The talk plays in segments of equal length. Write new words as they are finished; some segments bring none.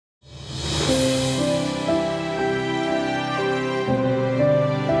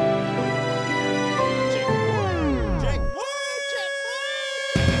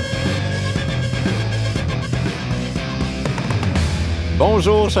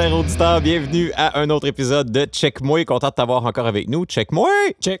Bonjour, chers auditeurs, bienvenue à un autre épisode de Check-moi. Content de t'avoir encore avec nous. Check-moi!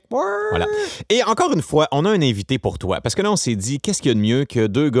 Check-moi! Voilà. Et encore une fois, on a un invité pour toi. Parce que là, on s'est dit, qu'est-ce qu'il y a de mieux que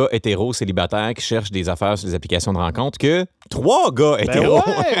 2 gars hétéros célibataires qui cherchent des affaires sur les applications de rencontre que 3 gars hétéros?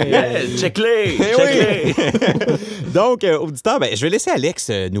 Ouais. Check-les! Check-les! Donc, auditeurs, je vais laisser Alex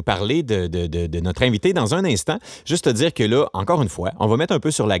nous parler de notre invité dans un instant. Juste te dire que là, encore une fois, on va mettre un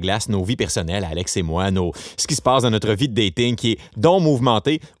peu sur la glace nos vies personnelles, Alex et moi, ce qui se passe dans notre vie de dating qui est donc mouvementée,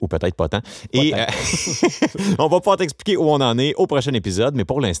 ou peut-être pas tant. Et on va pouvoir t'expliquer où on en est au prochain épisode, mais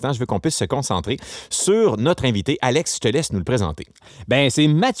pour l'instant, je veux qu'on puisse se concentrer sur notre invité. Alex, je te laisse nous le présenter. Ben, c'est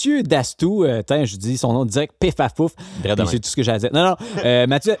Mathieu Dastou. Je dis son nom direct, Pifafouf. C'est tout ce que j'ai à dire. Non,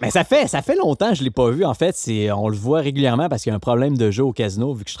 Mathieu, mais ça fait longtemps que je l'ai pas vu. En fait, on le voit régulièrement parce qu'il y a un problème de jeu au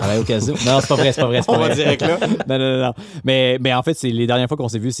casino, vu que je travaille au casino. Non, c'est pas vrai. On va direct là. Non. Mais en fait, c'est les dernières fois qu'on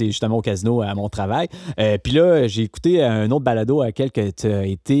s'est vu, c'est justement au casino à mon travail. Puis là, j'ai écouté un autre balado à laquelle tu as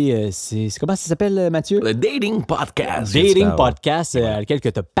été. C'est comment ça s'appelle, Mathieu? Le Dating Podcast. Dating Podcast à laquelle tu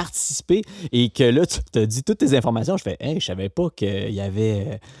as participé et que là, tu t'as dit toutes tes informations. Je fais, je savais pas qu'il y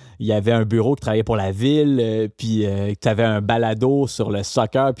avait un bureau qui travaillait pour la ville, puis que tu avais un balado sur le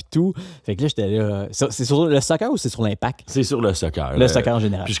soccer, puis tout. Fait que là, j'étais là. C'est sur le soccer ou c'est sur l'Impact? C'est sur le soccer. Le soccer en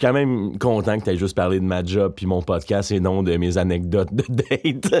général. Puis je suis quand même content que tu aies juste parlé de ma job puis mon podcast et non de mes anecdotes de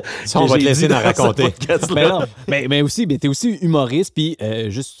date. Ça, on va te laisser en raconter. Mais aussi, t'es aussi humoriste, puis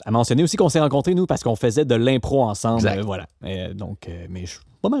juste à mentionner aussi qu'on s'est rencontrés, nous, parce qu'on faisait de l'impro ensemble. Voilà. Mais je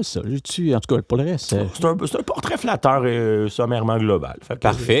pas mal ça. En tout cas, pour le reste... C'est un portrait flatteur et sommairement global.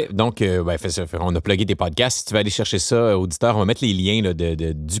 Parfait. Donc, on a plugué tes podcasts. Si tu veux aller chercher ça, auditeur, on va mettre les liens là,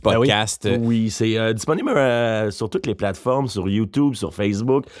 du podcast. Oui, c'est disponible sur toutes les plateformes, sur YouTube, sur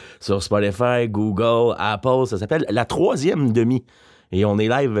Facebook, sur Spotify, Google, Apple. Ça s'appelle La Troisième Demi. Et on est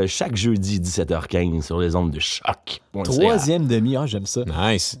live chaque jeudi 17h15 sur les ondes de choc. Troisième demi, j'aime ça.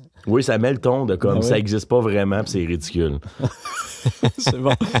 Nice. Oui, ça met le ton de comme ça n'existe pas vraiment puis c'est ridicule. C'est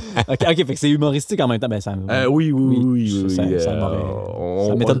bon. OK, fait que c'est humoristique en même temps. Oui. Ça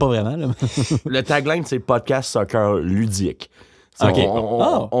m'étonne pas vraiment. Là. Le tagline, c'est podcast soccer ludique. OK.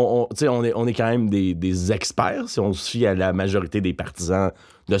 On est quand même des experts si on se fie à la majorité des partisans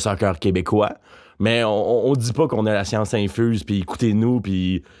de soccer québécois. Mais on dit pas qu'on a la science infuse, puis écoutez-nous,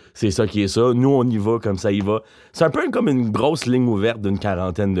 puis c'est ça qui est ça. Nous, on y va comme ça y va. C'est un peu comme une grosse ligne ouverte d'une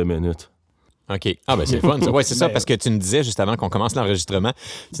 40 de minutes. OK. Ah, c'est fun. Oui, c'est ça, parce que tu me disais juste avant qu'on commence l'enregistrement,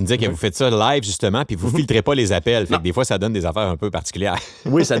 tu me disais que vous faites ça live, justement, puis vous filtrez pas les appels. Fait que des fois, ça donne des affaires un peu particulières.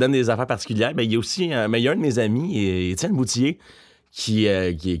 Oui, ça donne des affaires particulières. Mais il y a aussi, il y a un de mes amis, Étienne Boutier, qui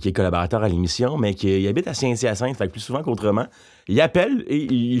est collaborateur à l'émission, mais qui habite à Saint-Hyacinthe, fait que plus souvent qu'autrement. Il appelle et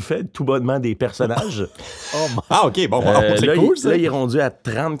il fait tout bonnement des personnages. OK, bon, c'est cool, ça. Là, il est rendu à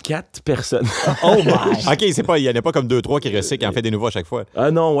 34 personnes. Oh my! OK, il n'y en a pas comme 2-3 qui recyclent, qui en fait des nouveaux à chaque fois. Ah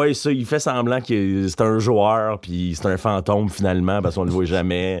non, ouais, ça, il fait semblant que c'est un joueur, puis c'est un fantôme, finalement, parce qu'on le voit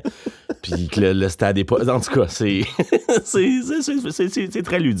jamais, puis que le stade est pas... En tout cas, c'est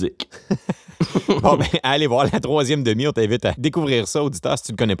très ludique. Bon, allez voir la troisième demi. On t'invite à découvrir ça, auditeur, si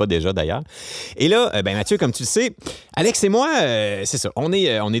tu ne le connais pas déjà, d'ailleurs. Et là, Mathieu, comme tu le sais, Alex et moi, c'est ça. On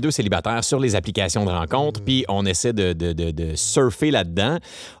est 2 célibataires sur les applications de rencontres, puis on essaie de surfer là-dedans.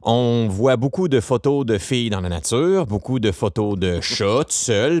 On voit beaucoup de photos de filles dans la nature, beaucoup de photos de chats, tout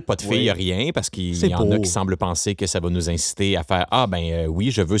seul, pas de filles, rien, parce qu'il y en a qui semblent penser que ça va nous inciter à faire « oui,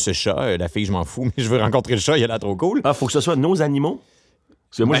 je veux ce chat, la fille, je m'en fous, mais je veux rencontrer le chat, il a l'air trop cool. » Ah, faut que ce soit nos animaux?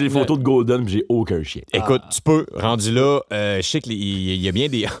 Parce que moi, j'ai des photos de Golden, puis j'ai aucun chien. Écoute, tu peux, rendu là, je sais qu'il y a bien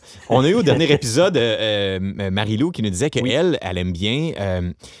des... On a eu au dernier épisode Marie-Lou qui nous disait qu'elle, elle aime bien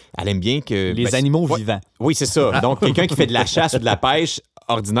que... Les animaux vivants. Oui, c'est ça. Donc, quelqu'un qui fait de la chasse ou de la pêche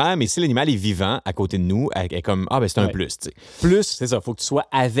ordinaire, mais si l'animal est vivant à côté de nous, elle est comme, c'est un plus, tu sais. Plus, c'est ça, faut que tu sois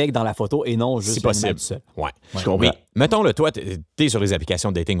avec dans la photo et non juste si possible. Seul. Ouais. Je comprends. Mais, mettons-le, toi, t'es sur les applications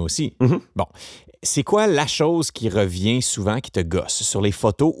de dating aussi. Mm-hmm. Bon. C'est quoi la chose qui revient souvent, qui te gosse, sur les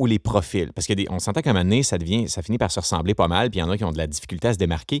photos ou les profils? Parce qu'on s'entend qu'à un moment donné, ça finit par se ressembler pas mal, puis il y en a qui ont de la difficulté à se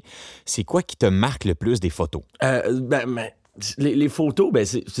démarquer. C'est quoi qui te marque le plus des photos? Les photos,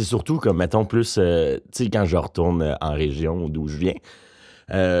 c'est surtout comme, mettons, plus, tu sais, quand je retourne en région d'où je viens.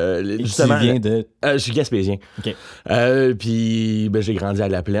 Justement, tu viens de... je suis gaspésien. OK. Puis j'ai grandi à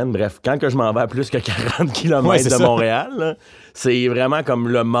La Plaine. Bref, quand que je m'en vais à plus que 40 km de Montréal, là, c'est vraiment comme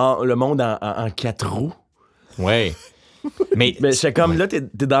le monde en 4 roues. Ouais. Mais c'est comme là, t'es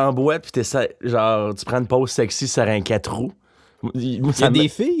dans la boîte, puis genre, tu prends une pause sexy sur un 4 roues. Il y a des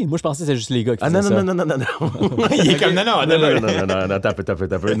filles? Moi, je pensais que c'était juste les gars qui faisaient ça. Non. Il est comme, non,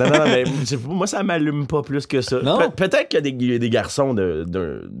 t'as peu. Non, mais moi, ça m'allume pas plus que ça. Peut-être qu'il y a des garçons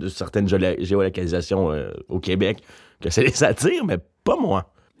de certaines géolocalisations au Québec ça les attire, mais pas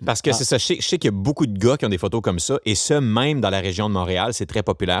moi. Parce que c'est ça, je sais qu'il y a beaucoup de gars qui ont des photos comme ça, et ça, même dans la région de Montréal, c'est très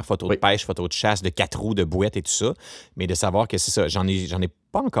populaire, photos de pêche, photos de chasse, de 4 roues, de bouettes et tout ça. Mais de savoir que c'est ça, j'en ai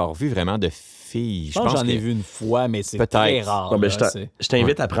pas encore vu vraiment de filles. Je pense que j'en ai vu une fois, mais c'est très rare. Ouais, je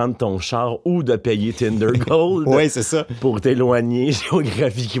t'invite à prendre ton char ou de payer Tinder Gold oui, c'est ça. pour t'éloigner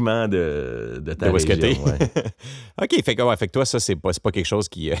géographiquement de ta région. Ouais. OK, fait que toi, ça, c'est pas quelque chose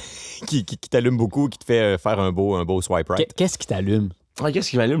qui t'allume beaucoup, qui te fait faire un beau swipe right. Qu'est-ce qui t'allume?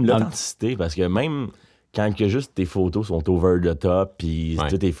 Qu'est-ce qui m'allume? L'authenticité, parce que même quand que juste tes photos sont over the top, puis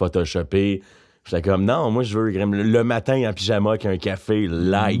tout est photoshopé, j'étais comme, non, moi, je veux le matin en pyjama avec un café,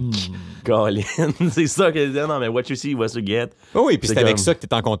 Colin. C'est ça que non, mais what you see, what you get. Oh oui, puis c'est avec ça que tu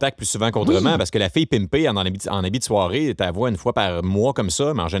es en contact plus souvent qu'autrement, parce que la fille pimpée en habit de soirée, tu la vois une fois par mois comme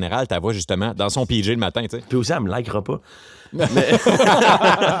ça, mais en général, tu la vois justement dans son PJ le matin, tu sais. Puis aussi, elle me likera pas. Mais...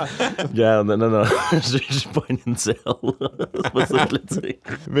 Regarde, non, je suis pas une incel. C'est pas ça que je le dis.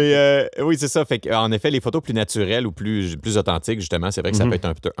 Mais oui, c'est ça. Fait qu'en effet, les photos plus naturelles ou plus authentiques, justement, c'est vrai que ça peut être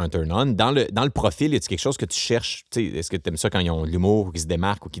un turn-on. Dans le profil, y a-t-il quelque chose que tu cherches? T'sais, est-ce que tu aimes ça quand ils ont de l'humour ou qu'ils se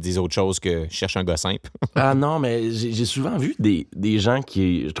démarquent ou qu'ils disent autre chose que je cherche un gars simple? Ah non, mais j'ai souvent vu des gens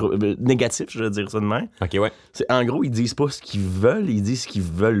qui, je trouve, négatifs, je veux dire ça de même. OK, ouais. En gros, ils disent pas ce qu'ils veulent, ils disent ce qu'ils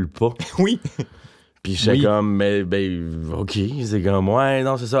veulent pas. Oui. Puis je suis comme, mais OK, c'est comme, ouais,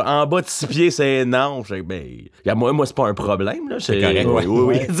 non, c'est ça. En bas de 6 pieds, c'est non. Je sais, moi, c'est pas un problème, là. C'est correct,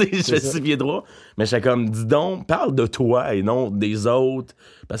 oui. Je fais 6 pieds droits. Mais je suis comme, dis donc, parle de toi et non des autres.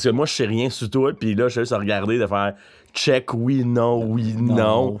 Parce que moi, je sais rien sur toi. Puis là, je suis juste à regarder, de faire check, oui, non.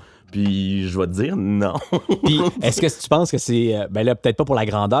 Puis je vais te dire non. Puis est-ce que tu penses que c'est... ben là, peut-être pas pour la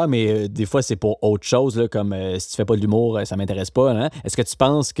grandeur, mais des fois, c'est pour autre chose, là, comme si tu fais pas de l'humour, ça m'intéresse pas. Hein? Est-ce que tu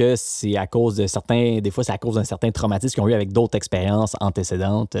penses que c'est à cause de certains... Des fois, c'est à cause d'un certain traumatisme qu'ils ont eu avec d'autres expériences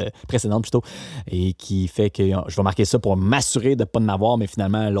précédentes plutôt, et qui fait que je vais marquer ça pour m'assurer de pas en avoir, mais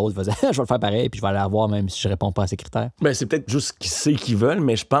finalement, l'autre va dire je vais le faire pareil, puis je vais aller avoir même si je réponds pas à ces critères. Ben, c'est peut-être juste qu'ils savent qu'ils veulent,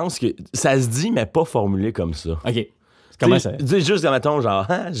 mais je pense que ça se dit, mais pas formulé comme ça. OK. Comment ça? Dis juste, mettons, genre,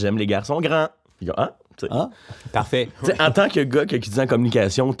 j'aime les garçons grands. Puis, Parfait. En tant que gars qui dit en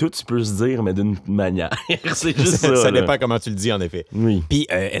communication, tout tu peux se dire, mais d'une manière. C'est juste ça. Ça dépend comment tu le dis, en effet. Oui. Puis,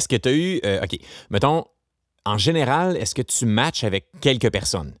 est-ce que tu as eu... OK, mettons, en général, est-ce que tu matches avec quelques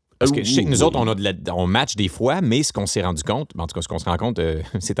personnes? Parce que je sais que nous autres, on match des fois, mais ce qu'on s'est rendu compte, en tout cas, ce qu'on se rend compte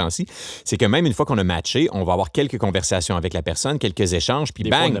ces temps-ci, c'est que même une fois qu'on a matché, on va avoir quelques conversations avec la personne, quelques échanges, puis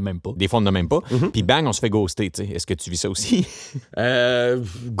bang. Des fois, on n'a même pas. Des fois, on n'a même pas. Puis bang, on se fait ghoster. T'sais. Est-ce que tu vis ça aussi?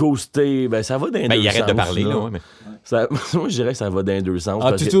 Ghoster, ça va dans les deux sens. Il arrête de parler, là. Ouais, mais... moi, je dirais que ça va dans les deux sens.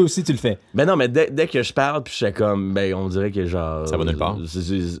 Ah, toi aussi, tu le fais. Ben non, mais dès que je parle, puis je suis comme, on dirait que genre... Ça va nulle part.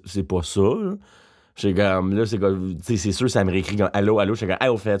 C'est pas ça, là. J'étais comme, là, c'est sûr, ça me réécrit comme, allô, je suis comme,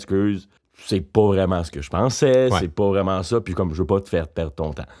 au fait, excuse. C'est pas vraiment ce que je pensais, c'est pas vraiment ça, puis comme je veux pas te faire perdre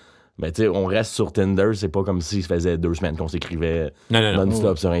ton temps. Mais tu sais, on reste sur Tinder, c'est pas comme si ça faisait 2 semaines qu'on s'écrivait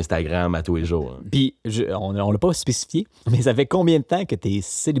non-stop sur Instagram à tous les jours. Hein. Puis, on l'a pas spécifié, mais ça fait combien de temps que t'es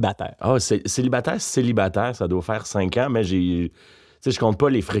célibataire? Ah, célibataire, ça doit faire 5 ans, mais j'ai... Tu sais, je compte pas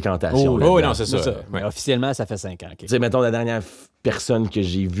les fréquentations. Oh, non, c'est ça. Mais officiellement, ça fait 5 ans. Okay. Tu sais, mettons, la dernière personne que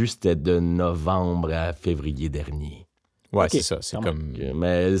j'ai vue, c'était de novembre à février dernier. Ouais, c'est ça. C'est comme...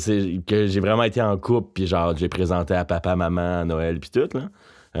 Mais c'est que j'ai vraiment été en couple, puis genre, j'ai présenté à papa, maman, à Noël, puis tout, là.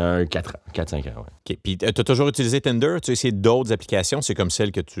 4-5 ans, ouais. OK. Puis, t'as toujours utilisé Tinder? Tu as essayé d'autres applications? C'est comme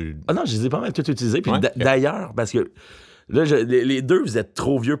celle que tu... Ah non, je les ai pas mal toutes utilisées. Puis d'ailleurs, parce que là, les deux, vous êtes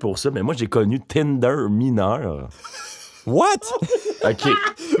trop vieux pour ça, mais moi, j'ai connu Tinder mineur. What? OK.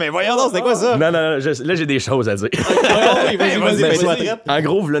 Mais voyons donc, c'était quoi ça? Non, là, j'ai des choses à dire. Vas-y. En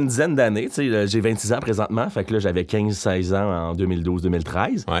gros, voilà une dizaine d'années, tu sais, j'ai 26 ans présentement, fait que là, j'avais 15-16 ans en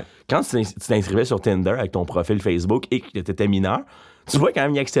 2012-2013. Ouais. Quand tu t'inscrivais sur Tinder avec ton profil Facebook et que tu étais mineur, tu pouvais quand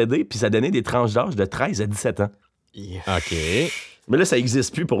même y accéder, puis ça donnait des tranches d'âge de 13 à 17 ans. OK. Mais là, ça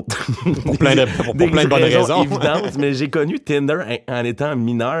n'existe plus pour plein de bonnes raisons évidentes, mais j'ai connu Tinder en étant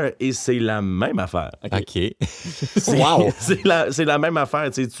mineur et c'est la même affaire. OK. Wow! C'est la même affaire.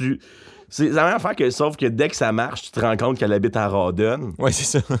 C'est la même affaire que, sauf que dès que ça marche, tu te rends compte qu'elle habite à Rawdon. Ouais, c'est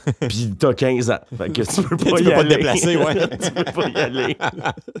ça. Puis t'as 15 ans. Fait que tu peux pas tu y peux aller. pas te déplacer, ouais. Tu peux pas y aller.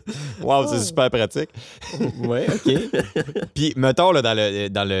 Wow, c'est super pratique. Ouais, OK. Puis, mettons, là,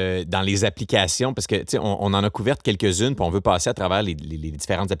 dans les applications, parce que, tu sais, on en a couvert quelques-unes, puis on veut passer à travers les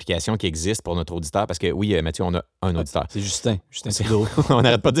différentes applications qui existent pour notre auditeur, parce que, oui, Mathieu, on a un auditeur. C'est Justin Trudeau. On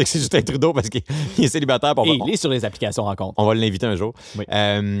n'arrête pas de dire que c'est Justin Trudeau parce qu'il est célibataire. Et il est sur les applications rencontres. On va l'inviter un jour. Oui.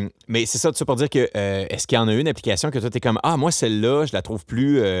 Mais c'est ça, tout ça pour dire que est-ce qu'il y en a une application que toi, t'es comme moi, celle-là, je la trouve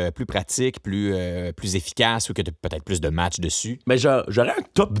plus pratique, plus efficace ou que tu as peut-être plus de matchs dessus? Mais j'aurais un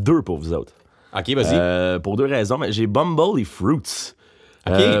top 2 pour vous autres. OK, vas-y. Pour 2 raisons. Mais j'ai Bumble et Fruits.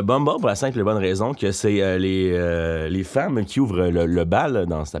 OK. Bumble, pour la simple et bonne raison que c'est les femmes qui ouvrent le bal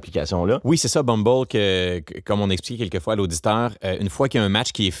dans cette application-là. Oui, c'est ça, Bumble, comme on explique quelquefois à l'auditeur, une fois qu'il y a un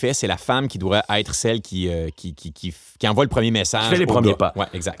match qui est fait, c'est la femme qui doit être celle qui envoie le premier message. Qui fait les au premiers gars. pas. Ouais,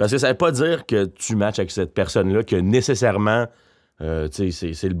 exact. Parce que ça veut pas dire que tu matches avec cette personne-là, que nécessairement, tu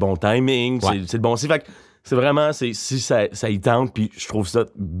sais, c'est le bon timing, Ouais. c'est le bon... Fait que c'est vraiment, si ça y tente, puis je trouve ça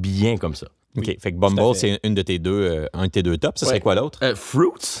bien comme ça. OK. Oui, Fait que tout à Bumble, fait. c'est un de tes deux tops. Ça serait Ouais. quoi l'autre?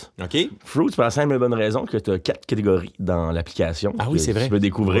 Fruits. OK. Fruits, pour la simple et bonne raison que tu as 4 catégories dans l'application. Ah oui, que c'est vrai. Tu peux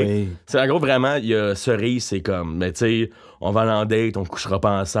découvrir. Oui. C'est en gros, vraiment, il y a cerise, c'est comme, mais tu sais, on va aller en date, on couchera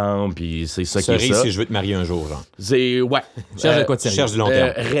pas ensemble, puis c'est ça qui est Cerise, ça. si je veux te marier un jour, genre. C'est, ouais. Cherche de quoi de Tu sérieux. cherches du long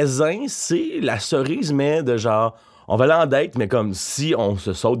terme. Raisin, c'est la cerise, mais de genre, on va aller en date, mais comme si on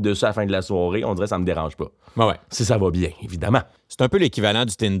se saute dessus à la fin de la soirée, on dirait que ça me dérange pas. Ouais. Si ça va bien, évidemment. C'est un peu l'équivalent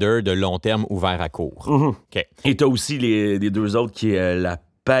du Tinder de long terme ouvert à court. OK. Et t'as aussi les 2 autres qui est la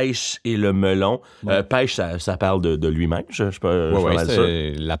pêche et le melon. Pêche, ça parle de lui-même, je suis pas Ouais, mal sûr.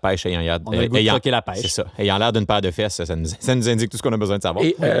 c'est la pêche ayant l'air... On a le goût de croquer la pêche. C'est ça. Ayant l'air d'une paire de fesses, ça nous indique tout ce qu'on a besoin de savoir.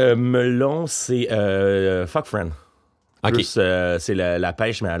 Et melon, c'est fuck friend. OK. Plus, c'est la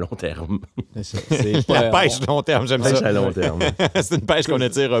pêche, mais à long terme. C'est ça. C'est La pas- pêche long terme, j'aime Pêche ça. à long terme. C'est une pêche qu'on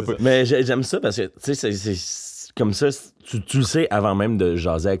étire un peu. Mais j'aime ça parce que, tu sais, c'est comme ça, tu le sais avant même de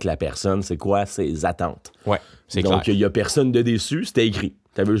jaser avec la personne, c'est quoi ses attentes. Ouais, c'est Donc, clair. il y a personne de déçu, c'était écrit.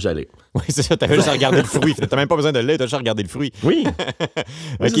 T'as vu, j'allais. Oui, c'est ça. T'avais juste à regarder le fruit. T'as même pas besoin de le lire, t'as juste à regarder le fruit. Oui.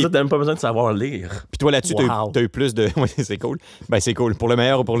 Oui, OK. c'est ça, t'as même pas besoin de savoir lire. Puis toi, là-dessus, Wow. t'as eu plus de... Oui, c'est cool. Ben, c'est cool. Pour le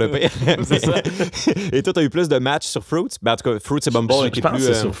meilleur ou pour le pire. C'est ça. Et toi, t'as eu plus de matchs sur Fruits? Ben, en tout cas, Fruits et Bumble Je étaient pense plus...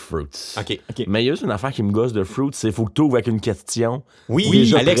 que c'est sur Fruits. OK. OK. Mais il y a juste une affaire qui me gosse de Fruits, c'est faut que tu ouvres avec une question. Oui,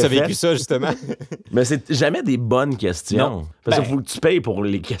 déjà Alex a préfaite. vécu ça, justement. Mais c'est jamais des bonnes questions. Non. Parce Ben- qu'il faut que tu payes pour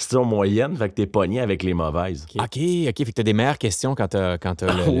les questions moyennes, fait que t'es pogné avec les mauvaises. OK. Fait que t'as des meilleures questions quand t'as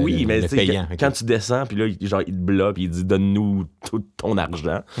Oui, mais le tu sais, payant. quand, quand tu descends, puis là, genre, il te bloque, puis il dit donne-nous tout ton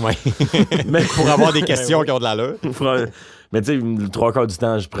argent. Ouais. Mais Pour avoir des questions qui ont de l'allure. Mais tu sais, le 3/4 du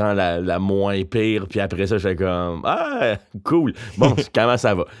temps, je prends la moins pire, puis après ça, je fais comme ah, cool. Bon, comment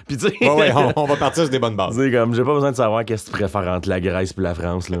ça va? Puis tu sais, Ouais, on va partir sur des bonnes bases. tu sais, comme j'ai pas besoin de savoir qu'est-ce que tu préfères entre la Grèce et la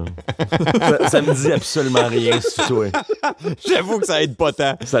France, là. ça me dit absolument rien sur toi. J'avoue que ça aide pas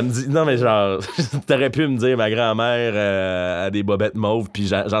tant. Ça me dit, non, mais genre, t'aurais pu me dire ma grand-mère a des bobettes mauves, puis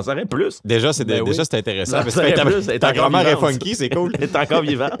j'en saurais plus. Déjà, c'est Ben oui. déjà c'est intéressant. J'en Parce saurais que plus, elle est ta encore grand-mère est vivante. funky, c'est cool. Elle est encore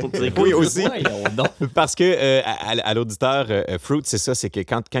vivante, c'est cool. Oui, aussi. Voyons donc. Parce que à l'auditeur, Fruits, c'est ça, c'est que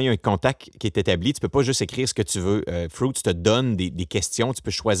quand il y a un contact qui est établi, tu peux pas juste écrire ce que tu veux. Fruits te donne des questions, tu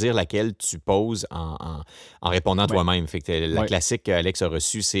peux choisir laquelle tu poses en répondant toi-même. Fait que la Ouais. classique qu'Alex a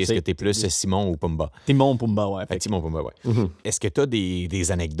reçue, c'est est-ce que tu es plus Simon ou Pumba? Timon Pumba, ouais. Fait que Simon Pumba, ouais. Est-ce que tu as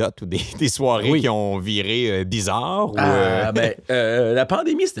des anecdotes ou des soirées Oui. qui ont viré bizarres? Ou, La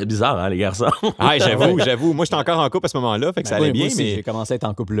pandémie, c'était bizarre, hein, les garçons. Ah, j'avoue. Moi, j'étais encore en couple à ce moment-là, fait que ça allait Oui, bien, moi aussi, mais... j'ai commencé à être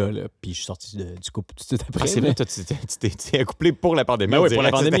en couple là, puis je suis sorti du couple tout de suite après. Ah, c'est vrai, toi, tu t'es accouplé pour la pandémie. Ben on oui, pour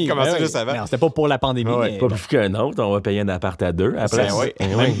dirait. la pandémie. C'était commencé Ben oui. juste avant. Non, c'était pas pour la pandémie, Ouais, mais Pas bon. plus qu'un autre, on va payer un appart à 2 après. Ben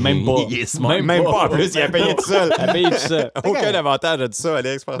oui. Même pas. Il est smart. Même pas, en plus, il a payé tout seul. Elle paye tout ça. Aucun avantage à tout ça,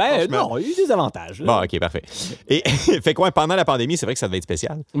 Alex. Ben franchement. non, il y a eu des avantages. là. Bon, OK, parfait. Et fait quoi, pendant la pandémie, c'est vrai que ça devait être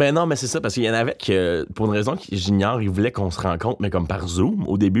spécial. Mais non, mais c'est ça, parce qu'il y en avait que, pour une raison que j'ignore, ils voulaient qu'on se rencontre, mais comme par Zoom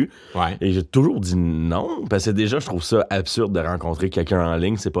au début. Ouais. Et j'ai toujours dit non, parce que déjà, je trouve ça absurde de rencontrer quelqu'un en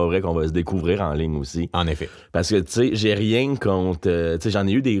ligne. C'est pas vrai qu'on va se découvrir en ligne aussi. En effet. Parce que, tu sais, j'ai rien contre... tu sais, j'en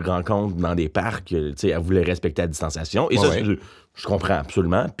ai eu des rencontres dans des parcs, tu sais, elle voulait respecter la distanciation. Et Ouais, ça, ouais. je comprends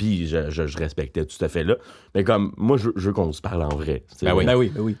absolument, puis je respectais tout à fait là. Mais comme, moi, je veux qu'on se parle en vrai. tu sais. Ben oui. Ben oui,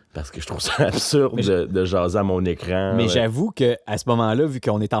 ben oui. Parce que je trouve ça absurde Mais de jaser à mon écran. Mais j'avoue qu'à ce moment-là, vu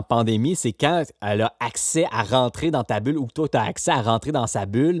qu'on est en pandémie, c'est quand elle a accès à rentrer dans ta bulle ou que toi, tu as accès à rentrer dans sa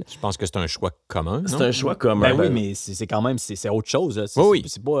bulle. Je pense que c'est un choix commun. C'est non? un choix commun. Ben oui, mais c'est quand même, c'est autre chose. là. Oui.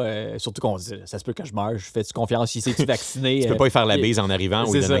 C'est pas, surtout qu'on se dit, ça se peut que je meure, je fais-tu confiance, si c'est-tu vacciné. Tu peux pas y faire la bise en arrivant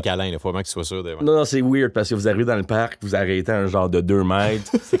ou c'est lui donner ça. un câlin. Il faut vraiment que tu sois sûr de... Non, c'est weird parce que vous arrivez dans le parc, vous arrêtez à un genre de 2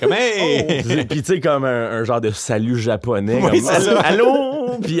 mètres. C'est comme, hey! Puis tu sais, comme un genre de salut japonais. Oui, comme, c'est ça.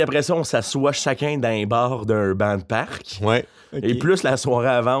 Allô? Puis après ça, on s'assoit chacun dans un bar d'un banc de parc. Ouais. Et plus la soirée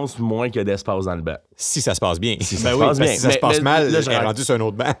avance, moins qu'il y a d'espace dans le banc. Si ça se passe bien. Si ça se passe bien. Si ça se Mais- passe mais mal, là, je serais rendu sur un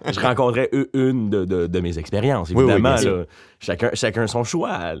autre banc. Je rencontrais une de mes expériences, Oui, oui, évidemment. bien sûr. Là. Chacun son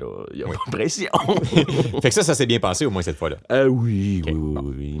choix. Là. Il n'y a pas de pression. Fait que ça s'est bien passé au moins cette fois-là. Oui, Ok,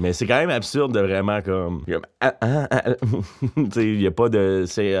 oui. Mais c'est quand même absurde de vraiment comme... Tu sais, il n'y a pas de...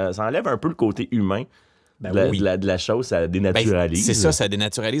 ça enlève un peu le côté humain Ben de, la, oui. de la chose, ça Ben, dénaturalise. c'est ça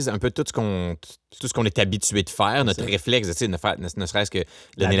dénaturalise un peu tout ce C'est tout ce qu'on est habitué de faire, notre réflexe, tu sais, ne serait-ce que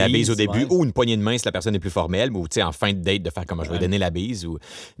La donner la bise au bise, début, ouais. ou une poignée de main si la personne est plus formelle, ou tu sais, en fin de date, de faire comme je vais donner la bise.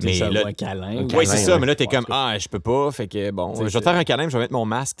 Mais Ça, là, un câlin. oui, câlin, c'est ça, ouais. mais là, t'es comme, je peux pas, fait que bon, je vais te faire un câlin, je vais mettre mon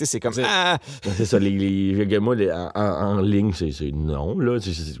masque, tu sais, c'est comme, C'est ça, moi, en ligne, c'est non, là.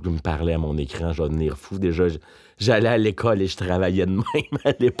 Je me parlais à mon écran, je vais devenir fou. Déjà, j'allais à l'école et je travaillais de même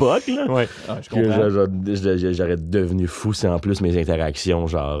à l'époque, là. Ouais. Je comprends. J'aurais devenu fou si en plus mes interactions,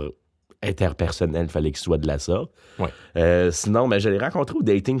 genre, interpersonnelles, fallait que ce soit de la sorte. Ouais. Sinon, je l'ai rencontré au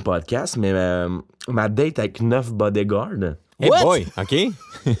dating podcast, mais ma date avec 9 bodyguards. Hey What? boy, OK?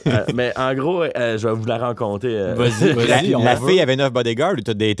 Mais en gros, je vais vous la raconter. Vas-y, on La veut. fille avait 9 bodyguards ou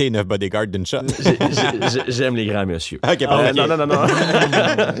t'as daté 9 bodyguards d'une shot? J'aime les grands monsieur. OK, parfait. Non.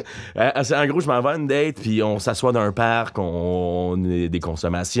 En gros, je m'en vais à une date, puis on s'assoit dans un parc, on a des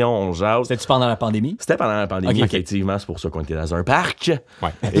consommations, on jase. C'était-tu pendant la pandémie? C'était pendant la pandémie, Ok. effectivement. C'est pour ça qu'on était dans un parc. Ouais.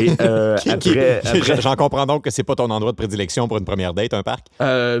 Et après... J'en comprends donc que c'est pas ton endroit de prédilection pour une première date, un parc?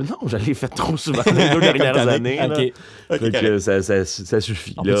 Non, je l'ai fait trop souvent les 2 dernières années. là. OK. Fait que ça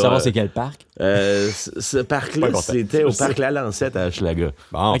suffit. On peut savoir c'est quel parc? Ce parc-là, Pas important. c'était au parc La Lancette à Hochelaga.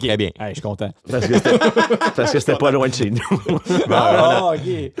 Bon, OK. très bien. Ouais, je suis content. Parce que c'était pas loin de chez nous.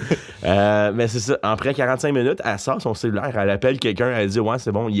 OK. Mais c'est ça. Après 45 minutes, elle sort son cellulaire, elle appelle quelqu'un, elle dit « Ouais,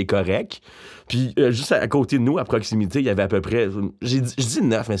 c'est bon, il est correct. » Puis juste à côté de nous, à proximité, il y avait à peu près... Je dis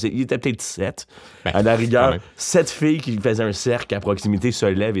 9, mais il était peut-être 7. Ben, À la quand rigueur, même. 7 filles qui faisaient un cercle à proximité se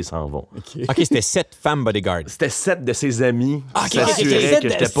lèvent et s'en vont. OK, c'était 7 femmes bodyguards. C'était 7 de ses amis Ah, qui ok, s'assuraient ok, que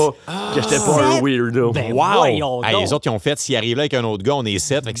sept j'étais de- pas un weirdo. Ben, Wow! voyons Hey, donc. les autres, ils ont fait, s'ils arrivent là avec un autre gars, on est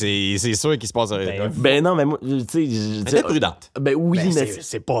 7, fait que c'est sûr qu'il se passe rien. Ben non, mais moi, tu sais... Mais t'es prudente. Ben oui, Ben, mais...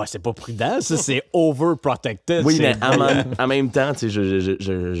 c'est pas prudent, ça, c'est overprotected. Oui, c'est mais en même temps, tu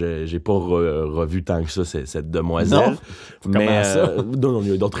sais, j'ai pas revu tant que ça cette demoiselle. Non? Mais Comment ça? non, il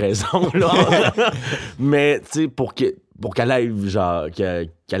y a d'autres raisons, là. Mais, tu sais, pour qu'elle aille, genre,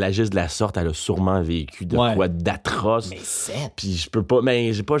 qu'elle agisse de la sorte, elle a sûrement vécu de Ouais. quoi d'atroce. Mais 7. Puis je peux pas,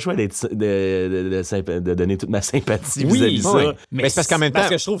 mais j'ai pas le choix de donner toute ma sympathie Oui, vis-à-vis oui. ça. Mais c'est parce qu'en même Parce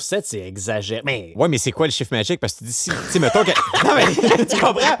temps- que je trouve 7, c'est exagéré. Mais Ouais, mais c'est quoi le chiffre magique? Parce que tu dis, si, tu sais, mettons que. Non, mais tu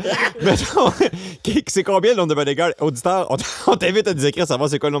comprends? Mettons, c'est combien le nombre de bodyguards? Auditeur, on t'invite à nous écrire, savoir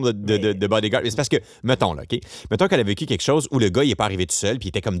c'est quoi le nombre de bodyguards. Mais c'est parce que, mettons, là, OK? Mettons qu'elle a vécu quelque chose où le gars, il est pas arrivé tout seul, puis il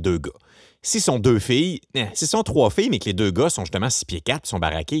était comme 2 gars. Si sont 2 filles, si sont 3 filles, mais que les 2 gars sont justement 6 pieds 4, sont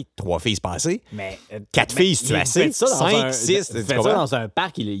baraqués, 3 filles se passaient. mais 4 filles, si tu as assez. 5, 6, tu Faites ça comprends? dans un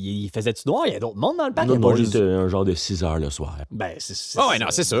parc, il faisait-tu noir? Il y a d'autres mondes dans le parc? Non, Il y a pas moi, juste- j'étais un genre de 6 heures le soir. Ben, c'est Ah ouais, non,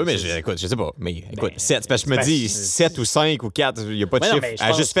 c'est sûr, mais écoute, je sais pas. Mais écoute, 7, parce que je me ben, dis c'est- 7 ou 5 ou 4, il n'y a pas de Ouais, non, chiffre. mais je Elle a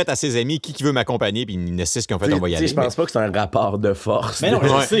pense- juste fait à ses amis qui veut m'accompagner, puis il ne sait ce qu'ils ont fait, on va y Tu sais, aller. je pense pas que c'est un rapport de force. Mais non,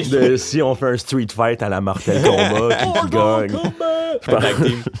 je sais. Si on fait un street fight à la Mortal Kombat, qui gagne.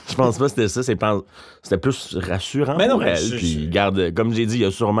 Je pense pas que c'était ça. C'était plus rassurant Mais non, pour mais elle. Puis, garde, comme j'ai dit, il y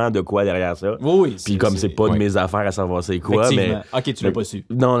a sûrement de quoi derrière ça. Oui, Puis, comme c'est pas de ouais. mes affaires à savoir c'est quoi, mais. Effectivement. OK, tu l'as pas su.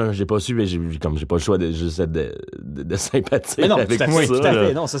 Non, j'ai pas su, mais j'ai pas le choix de juste être de sympathie Mais non, avec tout à fait, ça. tout à là.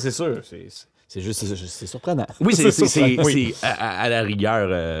 fait. Non, ça, c'est sûr. C'est juste, c'est surprenant. Oui, c'est surprenant. à la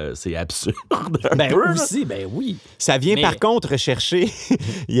rigueur, c'est absurde. un Ben, peu, là. aussi, ben oui. Ça vient Mais- par contre rechercher.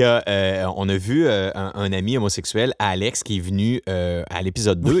 Il y a, on a vu un ami homosexuel, Alex, qui est venu à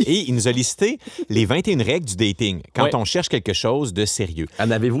l'épisode 2 et il nous a listé les 21 règles du dating quand Ouais. on cherche quelque chose de sérieux. En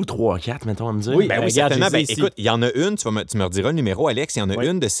avez-vous 3-4, mettons, à me dire? Oui. Ben oui, regarde, certainement. j'ai Ben, ici. écoute, il y en a une, tu me rediras le numéro, Alex, il y en a Oui.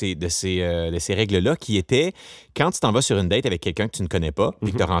 une de ces règles-là qui était quand tu t'en vas sur une date avec quelqu'un que tu ne connais pas,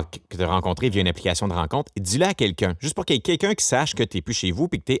 puis que tu as rencontré via une application de rencontre, dis-le à quelqu'un, juste pour qu'il y ait quelqu'un qui sache que tu n'es plus chez vous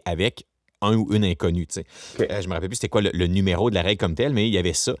puis que tu es avec un ou une inconnue, tu sais. OK. Je me rappelle plus c'était quoi le numéro de la règle comme telle, mais il y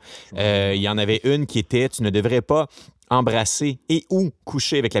avait ça. Il y en avait une qui était tu ne devrais pas embrasser et ou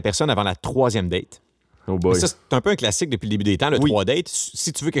coucher avec la personne avant la 3e date. Oh boy. Ça, c'est un peu un classique depuis le début des temps, le 3 dates,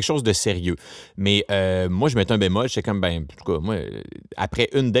 si tu veux quelque chose de sérieux. Mais moi, je mettais un bémol, j'étais comme, ben, en tout cas, moi, après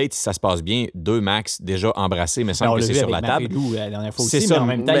une date, si ça se passe bien, 2 max, déjà embrassés, mais Ben, semble on que l'a c'est vu sur avec la table. Marie-Lou la dernière fois C'est aussi, ça, mais en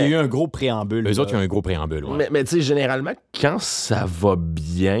même temps, il y a eu un gros préambule. Eux là. autres, ils ont un gros préambule. Ouais. Mais tu sais, généralement, quand ça va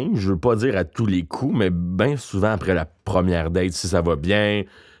bien, je veux pas dire à tous les coups, mais bien souvent après la première date, si ça va bien,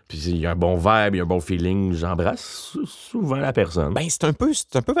 puis il y a un bon vibe, il y a un bon feeling, j'embrasse souvent la personne. Ben, c'est un peu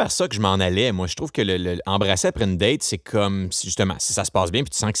vers ça que je m'en allais. Moi, je trouve que embrasser après une date, c'est comme, justement, si ça se passe bien puis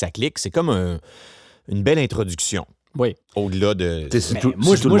tu sens que ça clique, c'est comme une belle introduction. Oui. Au-delà de. Tu sais, si Mais tout-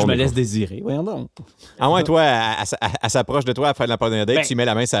 moi, si tout moi le je me monde est laisse désirer. Voyons donc. Ah ouais, toi, elle s'approche de toi après la première date, Ben, tu mets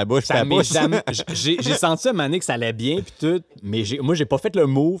la main sur la bouche, Ça ta m'est bouche. jamais- J'ai senti à un moment donné que ça allait bien, puis tout, mais moi, j'ai pas fait le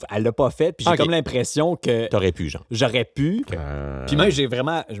move, elle l'a pas fait, puis j'ai Ok. comme l'impression que T'aurais pu, genre. j'aurais pu. Euh, Puis même, j'ai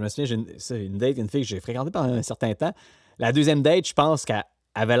vraiment, je me souviens, c'est une date, une fille que j'ai fréquentée pendant un certain temps. La deuxième date, je pense qu'elle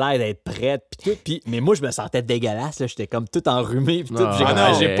avait l'air d'être prête, puis tout. Mais moi, je me sentais dégueulasse, là. J'étais comme tout enrhumé, puis tout. Non, J'ai comme,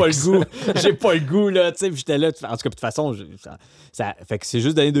 non, j'ai pas le goût. J'ai pas le goût, là. Tu sais, puis j'étais là. En tout cas, de toute façon, ça fait que c'est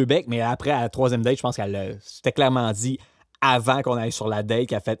juste donné 2 becs. Mais après, à la 3e date, je pense qu'elle s'était clairement dit, avant qu'on aille sur la date,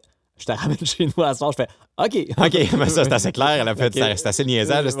 qu'elle a fait... Je te ramène chez nous à soir. Je fais OK, mais ça, c'est assez clair. Elle a fait, c'est assez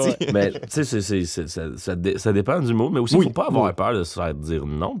niaisage, Mais tu sais, ça dépend du mot, mais aussi, il faut pas avoir peur de se faire dire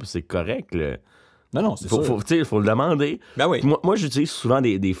non, puis c'est correct. Là. Non, c'est sûr. Faut le demander. Ben oui. Moi, j'utilise souvent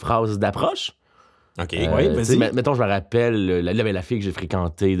des phrases d'approche. OK. Oui, vas-y. Mettons, je me rappelle la fille que j'ai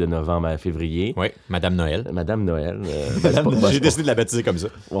fréquentée de novembre à février. Oui, Madame Noël. Madame Noël. J'ai décidé de la baptiser comme ça.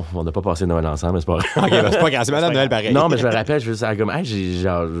 Bon, on n'a pas passé Noël ensemble, mais c'est pas grave. OK, ben, c'est pas grave, c'est Madame Noël pareil. Non, mais je me rappelle, je faisais comme, hey, j'ai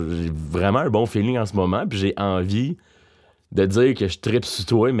vraiment un bon feeling en ce moment, puis j'ai envie de dire que je tripe sur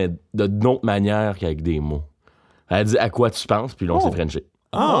toi, mais d'une autre manière qu'avec des mots. Elle dit à quoi tu penses, puis là, on s'est frenché.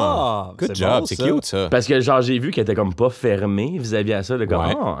 Ah, good job, bon, c'est ça. cute ça. Parce que genre, j'ai vu qu'elle était comme pas fermée vis-à-vis à ça, de comme,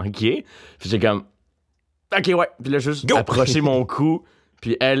 Ouais. OK. Puis j'ai comme, OK, ouais. Puis là, juste Go! approcher mon cou,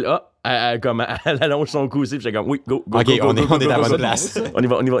 puis elle allonge son cou aussi, puis j'ai comme, oui, go. OK, go, on est à la go, bonne go. place. On y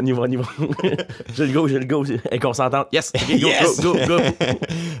va. J'ai le go. Elle est consentante. Yes! OK, go, Yes! go.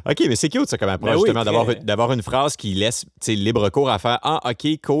 OK, mais c'est cute, ça, comme approche, Ben oui, justement, très. d'avoir une phrase qui laisse libre cours à faire Ah, OK,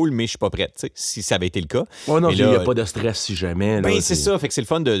 cool, mais je suis pas prête, tu sais, si ça avait été le cas. Oh non, Mais il là, n'y a pas de stress si jamais. Là, Ben, c'est ça, fait que c'est le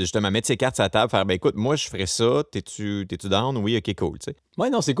fun de justement mettre ses cartes sur la table, faire Ben, écoute, moi, je ferais ça, t'es-tu down? Oui, OK, cool, tu sais. Ouais,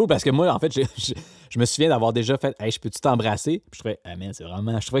 non, c'est cool parce que moi, en fait, je me souviens d'avoir déjà fait Hey, je peux-tu t'embrasser? Puis je trouvais, man, c'est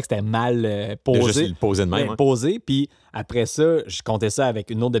vraiment. Je trouvais que c'était mal De posé. juste le poser de même. Ouais, hein. posé, puis après ça, je comptais ça avec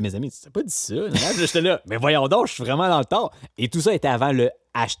une autre de mes amies. Tu t'as pas dit ça? Non? Puis j'étais là, mais voyons donc, je suis vraiment dans le tort. Et tout ça était avant le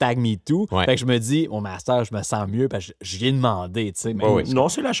 #MeToo. Ouais. Fait que je me dis, mon master, je me sens mieux parce que je viens demandé, tu sais. Mais Ouais, Non,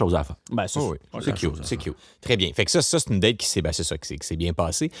 c'est la chose à faire. ben, c'est Oh, oui, ça. c'est cute, c'est cute. Très bien. Fait que ça c'est une date qui s'est, c'est ça, qui s'est bien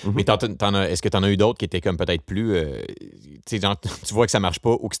passé. Mais est-ce que t'en as eu d'autres qui étaient comme peut-être plus, tu sais, genre, tu vois que ça marche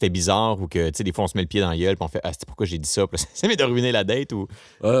pas ou que c'était bizarre ou que, tu sais, des fois on se met le pied dans la gueule puis on fait, c'est pourquoi j'ai dit ça? Puis là, ça m'est de ruiner la date ou.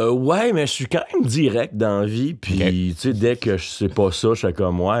 Ouais, mais je suis quand même direct dans la vie, puis tu sais, dès que je sais pas ça, je suis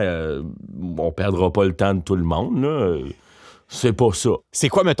comme, on perdra pas le temps de tout le monde, là. C'est pas ça. C'est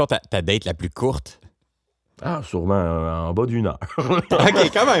quoi, mettons, ta date la plus courte? Ah, sûrement en bas d'1 heure.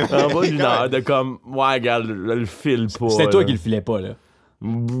 OK, quand même. En bas d'1 heure, de comme, ouais, regarde, le file pas. C'était toi là. qui le filais pas, là.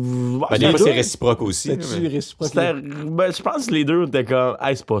 Ben, des fois, c'est réciproque aussi. C'était-tu réciproque? Je pense que les deux étaient comme,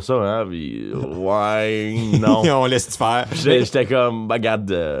 hey, c'est pas ça, hein, puis ouais, non. On laisse faire. J'étais comme,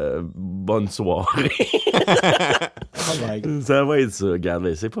 regarde, bonne soirée. Oh my God. Ça va être ça, regarde,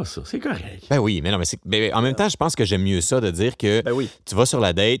 mais c'est pas ça, c'est correct. Ben oui, mais non, mais en même temps, je pense que j'aime mieux ça de dire que Ben oui. tu vas sur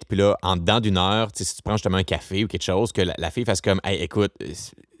la date, puis là, en dedans d'une heure, tu sais, si tu prends justement un café ou quelque chose, que la fille fasse comme, hey, écoute,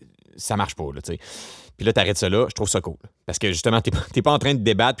 ça marche pas, là, tu sais. Puis là, t'arrêtes ça là, je trouve ça cool. Parce que justement, t'es pas en train de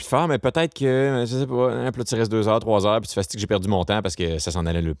débattre puis de faire, mais peut-être que, je sais pas, hein, puis là, tu restes 2 heures, 3 heures, puis tu fais que j'ai perdu mon temps parce que ça s'en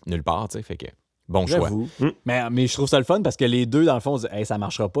allait nulle part, tu sais. Fait que, bon choix. J'avoue. Mais je trouve ça le fun parce que les deux, dans le fond, on se dit, hey, ça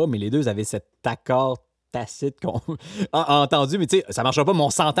marchera pas, mais les deux avaient cet accord tacite qu'on a entendu, mais tu sais, ça marchera pas, mais on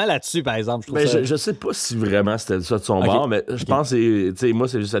s'entend là-dessus, par exemple. Je trouve Mais ça... je sais pas si vraiment c'était ça de son Ok. bord, mais je pense que, tu sais, moi,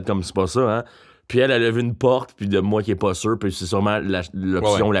 c'est juste être comme c'est pas ça, hein. Puis elle a vu une porte, puis de moi qui est pas sûr, puis c'est sûrement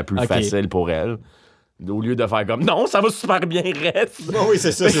l'option Ouais. la plus Ok. facile pour elle. Au lieu de faire comme, non, ça va super bien, reste. Oui,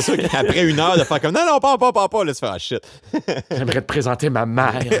 c'est ça, c'est sûr qu'après 1 heure de faire comme, non, pas, là, tu fais, shit. J'aimerais te présenter ma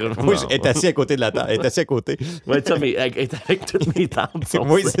mère. Moi, elle est assis à côté de la table, elle est assis à côté. Ouais, ça, mais elle est avec toutes mes tantes.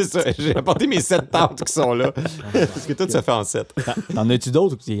 Oui, c'est ça. J'ai apporté mes 7 tantes qui sont là. Parce que tout se fait en 7. T'en as-tu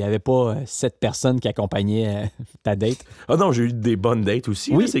d'autres où il n'y avait pas 7 personnes qui accompagnaient ta date? Ah non, j'ai eu des bonnes dates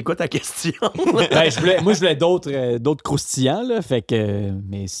aussi. Oui. Là. C'est quoi ta question? Ben, moi, je voulais d'autres croustillants, là. Fait que.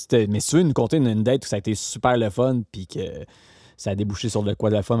 Mais si tu veux nous conter une date où ça a été super le fun, puis que ça a débouché sur le quoi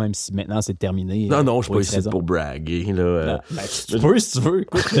de la fun, même si maintenant c'est terminé. Non, je suis pour pas X ici raisons. pour braguer. Là. Ben, si tu veux, si tu veux.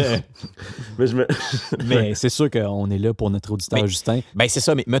 Écoute, Mais je me... mais c'est sûr qu'on est là pour notre auditeur Mais- Justin. Ben, c'est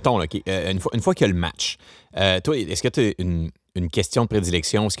ça, mais mettons, là, OK, une fois qu'il y a le match, toi, est-ce que tu as une question de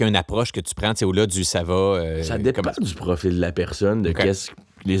prédilection? Est-ce qu'il y a une approche que tu prends, tu sais, au-delà du ça va? Ça dépend comment- du profil de la personne, de Ok.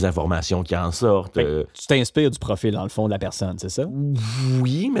 les informations qui en sortent. Tu t'inspires du profil, dans le fond, de la personne, c'est ça?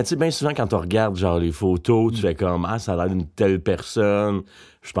 Oui, mais tu sais, bien souvent, quand on regarde genre les photos, tu fais comme, ça a l'air d'une telle personne,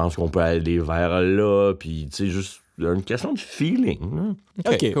 je pense qu'on peut aller vers là, puis tu sais, juste une question de feeling. Hein.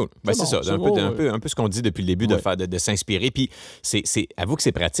 OK, cool. Ben, c'est bon, ça, un peu ce qu'on dit depuis le début, de s'inspirer. Puis, avoue que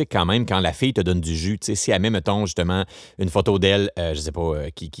c'est pratique quand même quand la fille te donne du jus. Tu sais, si elle met, mettons, justement, une photo d'elle, je sais pas,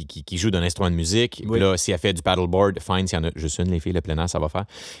 qui joue d'un instrument de musique, Oui. puis là, si elle fait du paddleboard, fine, s'il y en a juste une, les filles, le plein air, ça va faire.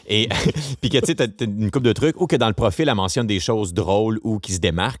 Et puis que, tu sais, t'as une couple de trucs, ou que dans le profil, elle mentionne des choses drôles ou qui se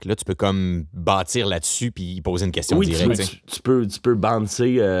démarquent, là, tu peux comme bâtir là-dessus puis poser une question Oui, directe. tu sais. tu peux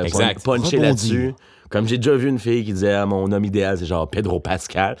bouncer, Exact. puncher Rebondir. là-dessus. Comme j'ai déjà vu une fille qui disait mon homme idéal, c'est genre Pedro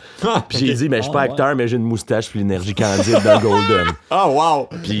Pascal. Puis j'ai dit, mais je suis pas acteur, mais j'ai une moustache puis l'énergie candide dans Golden. Oh, wow!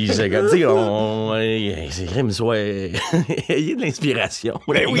 Puis j'ai comme dit, c'est crime, soit. Ayez de l'inspiration.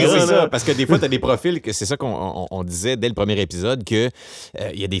 Ben oui, c'est ça. Parce que des fois, t'as des profils, que c'est ça qu'on disait dès le premier épisode, que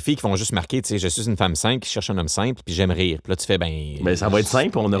il y a des filles qui vont juste marquer, tu sais, je suis une femme simple qui cherche un homme simple, puis j'aime rire. Puis là, tu fais, ben ça va être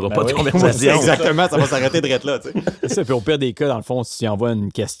simple, on n'aura pas de oui. conversation. Exactement, ça va s'arrêter de être là, tu sais. C'est ça. Puis au pire des cas, dans le fond, si tu envoies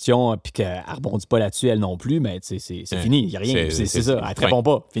une question puis qu'elle rebondit pas là-dessus, elle non plus, mais c'est fini. Il n'y a rien. C'est ça. Elle te répond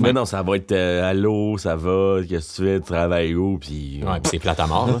pas. Fini. Mais non, ça va être allô, ça va, qu'est-ce que tu fais, tu travailles où, puis. Ouais, puis c'est plate à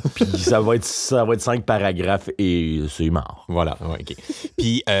mort, là. Puis ça va être 5 paragraphes et c'est mort. Voilà, ouais, OK.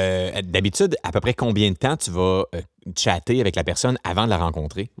 Puis d'habitude, à peu près combien de temps tu vas chatter avec la personne avant de la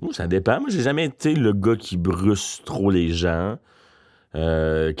rencontrer? Ça dépend. Moi, j'ai jamais été le gars qui brusse trop les gens.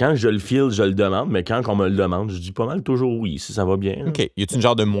 Quand je le file, je le demande, mais quand on me le demande, je dis pas mal toujours oui, si ça va bien. OK. Y a-tu une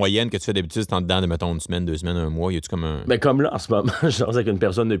genre de moyenne que tu fais d'habitude, c'est en dedans de, mettons, une semaine, 2 semaines, un mois? Y a-tu comme un... Ben, comme là, en ce moment, je danse avec une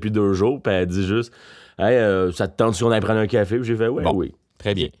personne depuis 2 jours, puis elle dit juste « Hey, ça te tente si on aille prendre un café? » Puis j'ai fait « Ouais, bon, oui. »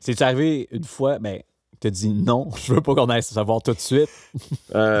 Très bien. C'est arrivé une fois, ben, t'as dit non, je veux pas qu'on aille se savoir tout de suite.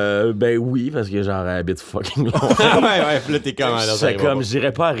 Ben oui, parce que genre, elle habite fucking loin. ouais, puis là, t'es comme... C'est comme,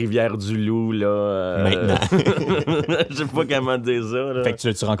 j'irais pas à Rivière-du-Loup, là. Maintenant. Je sais pas comment dire ça, là. Fait que tu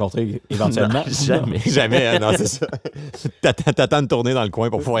l'as-tu rencontré éventuellement? Non, jamais. Jamais, hein, non, c'est ça. T'attends de tourner dans le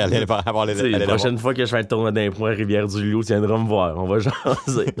coin pour pouvoir y aller avoir les... La prochaine fois que je fais un tournoi d'impro à Rivière-du-Loup, tu viendras me voir. On va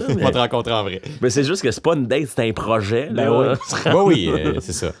jaser. On va te rencontrer en vrai. Mais c'est juste que c'est pas une date, c'est un projet. Ben là. Oui,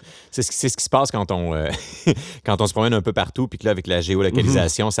 c'est ça. C'est ce qui se passe quand on, quand on se promène un peu partout, puis que là, avec la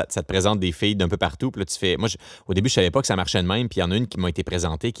géolocalisation, ça te présente des filles d'un peu partout. Puis là, tu fais... Moi, au début, je savais pas que ça marchait de même, puis il y en a une qui m'a été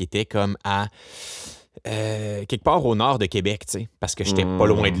présentée qui était comme à... quelque part au nord de Québec, tu sais, parce que j'étais pas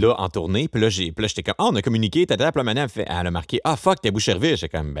loin de là en tournée. Puis là, j'étais comme, on a communiqué, puis la manette, elle a marqué, fuck, t'es à Boucherville.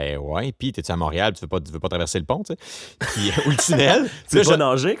 J'étais comme, ben ouais, puis t'es-tu à Montréal, tu veux pas traverser le pont, tu sais. Puis, ou le tunnel. Tu veux pas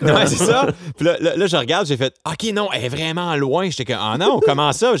nager, quoi. Non, c'est ça. Puis là, je regarde, j'ai fait, OK, non, elle est vraiment loin. J'étais comme, non,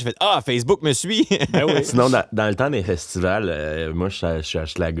 comment ça? J'ai fait, Facebook me suit. Ben oui. Sinon, dans le temps des festivals, moi, je suis à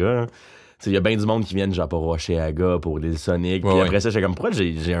Schlager. Il y a bien du monde qui viennent genre pour Rocher-Aga, pour l'île Sonic. Puis après ça, j'étais comme, pourquoi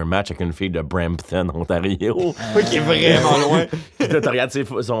j'ai un match avec une fille de Brampton, Ontario? Qui est vraiment loin. Puis là, tu regardes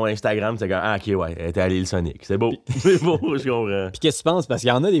son Instagram, tu es comme, OK, ouais, elle était à l'île Sonic. C'est beau. C'est beau, je comprends. Puis qu'est-ce que tu penses? Parce qu'il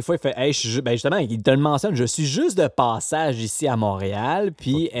y en a des fois, il fait, hey, justement, il te le mentionne, je suis juste de passage ici à Montréal,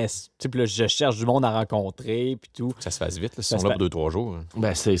 puis là, je cherche du monde à rencontrer, puis tout. Ça se fasse vite, là, si on sont là pour 2-3 jours.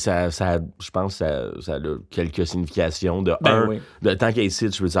 Ben, je pense que ça a quelques significations. De de tant qu'à ici,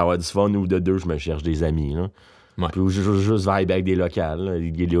 je veux avoir du fun, ou de 2, je me cherche des amis. Là. Ouais. Puis juste vibe avec des locales, là,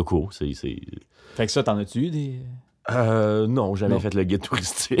 des locaux. Fait que ça, t'en as-tu eu des... Non, jamais fait le guide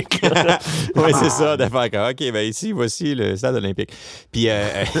touristique. Oui, c'est ça, de faire comme, OK, ben ici, voici le stade olympique. Puis...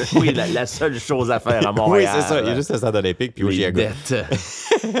 oui, la seule chose à faire à Montréal. Oui, c'est ça, il y a juste le stade olympique, puis les dettes.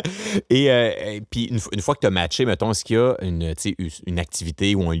 Et puis, une fois que tu as matché, mettons, est-ce qu'il y a une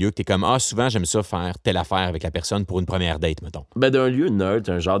activité ou un lieu que tu es comme, souvent, j'aime ça faire telle affaire avec la personne pour une première date, mettons? Ben, d'un lieu neutre,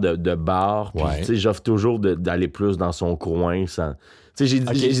 un genre de bar, puis ouais. J'offre toujours d'aller plus dans son coin sans... J'ai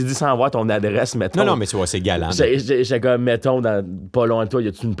dit sans avoir ton adresse, mettons. Non, mais tu vois, c'est galant. J'ai comme, mettons, pas loin de toi, y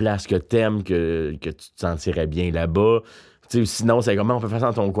a-tu une place que t'aimes, que tu te sentirais bien là-bas? Sinon, c'est comment on peut faire ça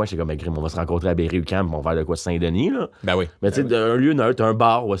dans ton coin? C'est comme, on va se rencontrer à Berry-UQAM, on va faire de quoi, Saint-Denis, là? Ben oui. Mais un lieu neutre, un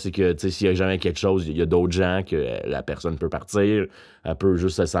bar, c'est que, s'il y a jamais quelque chose, il y a d'autres gens que la personne peut partir, elle peut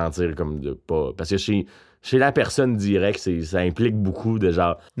juste se sentir comme de pas... Parce que chez la personne directe, ça implique beaucoup de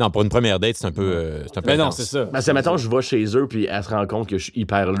genre... Non, pour une première date, c'est un peu... Mais non, c'est ça. Parce que, mettons, je vais chez eux, puis elle se rend compte que je suis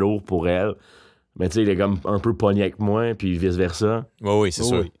hyper lourd pour elle. Mais tu sais, il est comme un peu pogné avec moi, puis vice-versa. Oui, c'est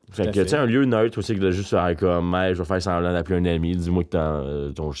sûr. Fait que, tu sais, un lieu neutre aussi, que de juste faire comme, je vais faire semblant d'appeler un ami, dis-moi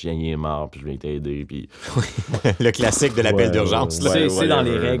que ton chien il est mort, puis je viens t'aider, puis... Le classique de l'appel d'urgence. C'est dans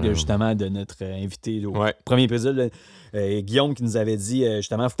les règles, justement, de notre invité au premier épisode, Guillaume qui nous avait dit,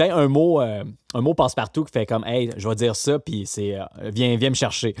 justement, peut-être un mot passe-partout qui fait comme, hey, je vais dire ça, puis c'est, viens me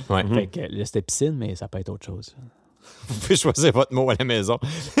chercher. Ouais. Fait que là, c'était piscine, mais ça peut être autre chose. Vous pouvez choisir votre mot à la maison.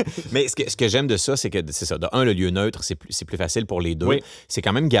 Mais ce que j'aime de ça, c'est que c'est ça. De un, le lieu neutre, c'est plus facile pour les deux. Oui. C'est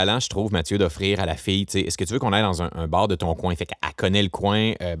quand même galant, je trouve, Mathieu, d'offrir à la fille, tu sais, est-ce que tu veux qu'on aille dans un bar de ton coin? Fait qu'elle connaît le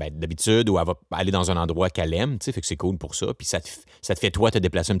coin d'habitude, ou elle va aller dans un endroit qu'elle aime, tu sais, fait que c'est cool pour ça. Puis ça te fait, toi, te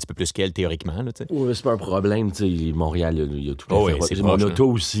déplacer un petit peu plus qu'elle, théoriquement, là, tu sais. Oui, c'est pas un problème, tu sais. Montréal, il y a tout à fait. C'est mon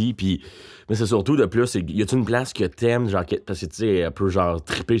auto aussi, puis... Mais c'est surtout, de plus, y a-tu une place que t'aimes, genre, parce que, tu sais, elle peut, genre,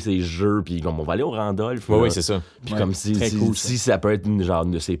 triper ses jeux, puis comme, on va aller au Randolph. Oui, c'est ça. Puis comme si cool, ça peut être une genre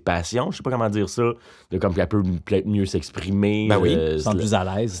de ses passions, je sais pas comment dire ça, de comme qu'elle peut peut-être mieux s'exprimer. Ben oui, se sent plus à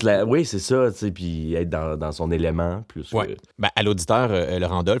l'aise. Oui, c'est ça, tu sais, puis être dans son élément plus. Ouais. Ben, à l'auditeur, le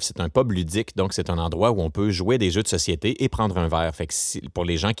Randolph, c'est un pub ludique, donc c'est un endroit où on peut jouer des jeux de société et prendre un verre. Fait que pour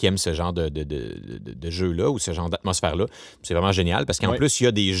les gens qui aiment ce genre de jeu-là ou ce genre d'atmosphère-là, c'est vraiment génial parce qu'en plus, il y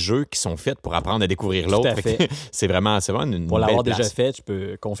a des jeux qui sont faits pour apprendre à découvrir l'autre. C'est vraiment une pour l'avoir belle déjà place. fait, je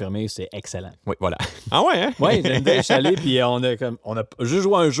peux confirmer, c'est excellent. Oui, voilà. Ah ouais, hein? Oui, j'aime bien, je suis allé, puis on a juste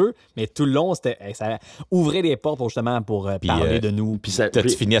joué à un jeu, mais tout le long, ça ouvrait les portes pour parler de nous. T'as-tu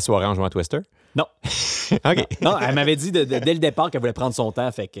fini la soirée en jouant à Twister? Non. OK. Non, elle m'avait dit dès le départ qu'elle voulait prendre son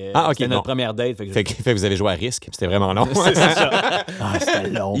temps, fait que c'était notre première date. Fait que vous avez joué à risque, puis c'était vraiment long. C'est ça. C'était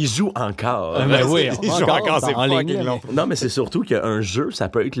long. Il joue encore. Ben oui, il joue encore, c'est en fucking ligne. long. Non, mais c'est surtout qu'un jeu, ça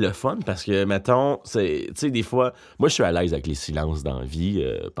peut être le fun parce que, mettons, tu sais, des fois, moi, je suis à l'aise avec les silences dans la vie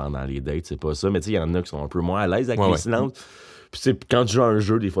pendant les dates, c'est pas ça, mais tu sais, il y en a qui sont un peu moins à l'aise avec les silences. Puis, tu sais, quand tu joues à un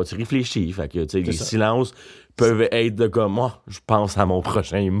jeu, des fois, tu réfléchis. Fait que, tu sais, les silences peuvent être de comme, moi, je pense à mon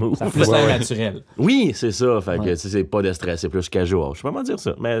prochain move. Ça plus l'air naturel. Oui, c'est ça. Fait que, tu sais, c'est pas de stress, c'est plus casual. Je sais pas comment dire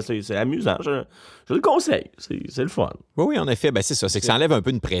ça, mais c'est amusant. Je le conseille. C'est le fun. Oui, en effet, ben c'est ça. C'est que ça enlève un peu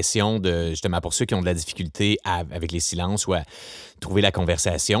une pression justement, pour ceux qui ont de la difficulté avec les silences ou à trouver la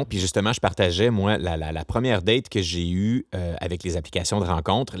conversation. Puis justement, je partageais, moi, la première date que j'ai eue avec les applications de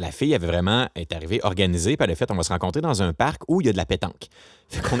rencontre. La fille est arrivée organisée, puis elle a fait, on va se rencontrer dans un parc où il y a de la pétanque.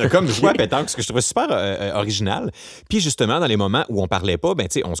 Fait qu'on a comme joué à pétanque, ce que je trouvais super original. Puis justement, dans les moments où on parlait pas, ben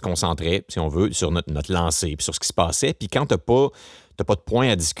tu sais, on se concentrait, si on veut, sur notre lancée, puis sur ce qui se passait. Puis quand t'as pas de point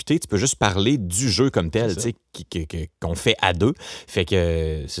à discuter, tu peux juste parler du jeu comme tel, tu sais, qu'on fait à deux. Fait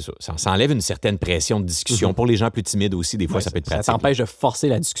que c'est ça. Ça enlève une certaine pression de discussion. Pour les gens plus timides aussi, des fois, ça peut être pratique. Ça t'empêche de forcer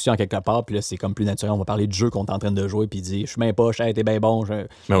la discussion à quelque part, puis là, c'est comme plus naturel. On va parler du jeu qu'on est en train de jouer, puis dire, je suis bien poche, hey, t'es bien bon. Ben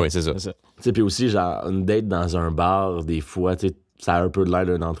oui, c'est ça. Tu sais, puis aussi, genre, une date dans un bar, des fois, tu sais, ça a un peu de l'air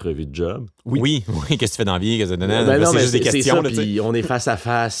d'une entrevue de job. Oui, qu'est-ce que tu fais dans la vie? Non, c'est mais juste des questions. Puis on est face à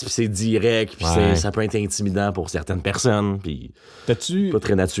face, puis c'est direct, puis ça peut être intimidant pour certaines personnes, puis pas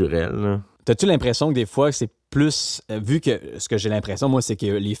très naturel. Là. T'as-tu l'impression que des fois, c'est plus... vu que ce que j'ai l'impression, moi, c'est que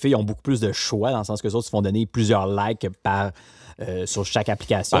les filles ont beaucoup plus de choix, dans le sens que les autres se font donner plusieurs likes sur chaque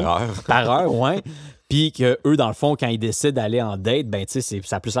application. Par heure, ouais. Puis qu'eux, dans le fond, quand ils décident d'aller en date, ben, tu sais,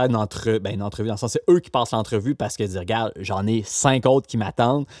 ça a plus l'air d'une entrevue, dans le sens, c'est eux qui passent l'entrevue parce qu'ils disent, regarde, j'en ai 5 autres qui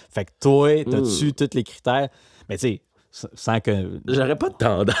m'attendent. Fait que toi, t'as-tu tous les critères? Mais tu sais, sans que... J'aurais pas de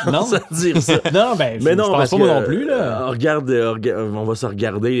tendance à dire ça. Non, ben, mais non, je pense pas moi non plus, là. Regarde, on va se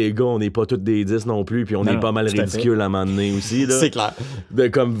regarder, les gars, on n'est pas tous des 10 non plus, puis on est pas mal ridicule à un moment donné aussi, là. C'est clair.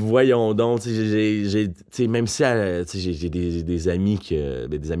 Comme, voyons donc, même si j'ai des amis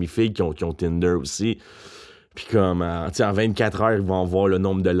des amis filles qui ont Tinder aussi, puis comme, en 24 heures, ils vont voir le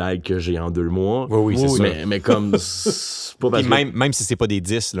nombre de likes que j'ai en 2 mois. Oui, c'est ça. Mais comme... c'est pas parce que... même si c'est pas des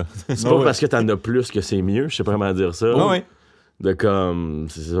 10, là. C'est pas parce que t'en as plus que c'est mieux, je sais pas comment dire ça. Oui. De comme,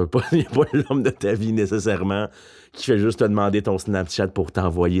 il n'y a pas l'homme de ta vie nécessairement qui fait juste te demander ton Snapchat pour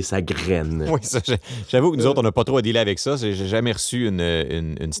t'envoyer sa graine. Oui, ça, j'avoue que nous autres, on n'a pas trop à dealer avec ça. J'ai jamais reçu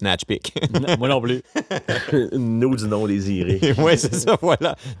une snatch pic. Non, moi non plus. Nous du non désiré. Oui, c'est ça,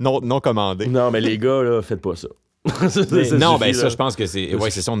 voilà. Non commandé. Non, mais les gars, là, faites pas ça. Non, ben ça, je pense que c'est... Oui,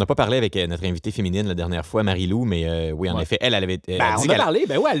 c'est ça. On n'a pas parlé avec notre invitée féminine la dernière fois, Marie-Lou, mais oui, en effet, elle avait... on a parlé,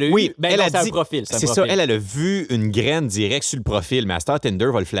 ben oui, elle a eu... Oui, elle a c'est dit... un profil. C'est ça, elle a vu une graine directe sur le profil, mais à Star Tinder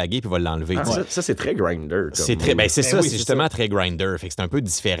va le flaguer puis va l'enlever. Ça, c'est très Grindr. C'est très... Ben c'est ça, c'est justement très Grindr. Fait que c'est un peu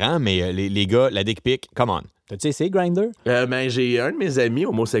différent, mais les gars, la dick pic, come on. T'as-tu essayé Grindr? Ben, j'ai un de mes amis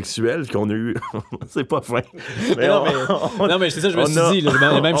homosexuels qu'on a eu... c'est pas fin. Mais non, mais c'est ça, je me suis dit.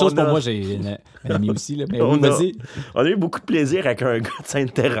 La même chose pour moi, j'ai une amie aussi. Là, mais vas-y. On a eu beaucoup de plaisir avec un gars de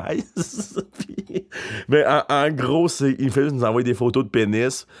Sainte-Thérèse. Mais en gros, il fait juste nous envoyer des photos de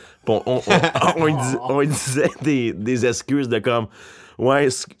pénis. On disait des excuses de comme... Ouais,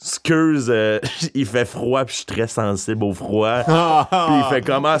 excuse, il fait froid, puis je suis très sensible au froid. Puis il fait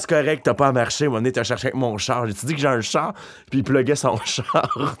comme, c'est correct, t'as pas à marcher, on est à chercher avec mon char. J'ai dit que j'ai un char, puis il pluguait son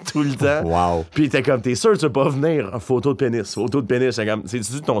char tout le temps. Wow. Puis il était comme, t'es sûr que tu veux pas venir? Photo de pénis. C'est comme,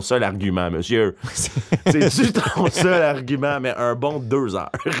 c'est-tu ton seul argument, monsieur? C'est-tu ton seul argument? Mais un bon 2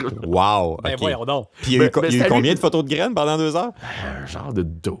 heures. Wow. Ben voyons donc. Puis il y a eu combien de photos de graines pendant 2 heures? Un genre de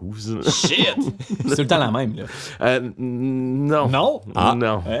 12. Shit! C'est tout le temps la même, là. Non. Non?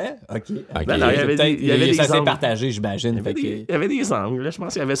 Non. Hein? OK. Ben non, il y avait des ça s'est angles. partagé, j'imagine. Il y avait des angles. Là, je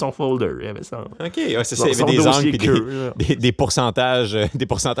pense qu'il y avait son folder. Il y avait son... OK, ouais, c'est ça. Il y avait des angles puis des pourcentages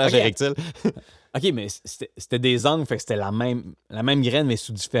érectiles. OK, mais c'était des angles, fait que c'était la même graine, mais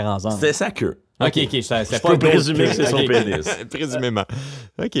sous différents angles. C'était sa queue. OK, c'est Je pas peux un gros présumer que c'est son OK. pénis. Présumément.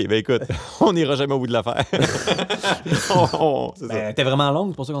 OK, ben écoute, on n'ira jamais au bout de l'affaire. C'est ça. Ben, t'es vraiment longue,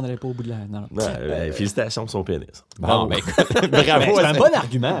 c'est pour ça qu'on n'allait pas au bout de la... Non. Félicitations pour son pénis. Bon, ben écoute, bravo. C'est un bon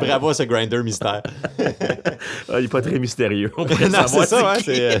argument. Bravo à ce grinder mystère. Il est pas très mystérieux. On Non, pourrait savoir c'est ça,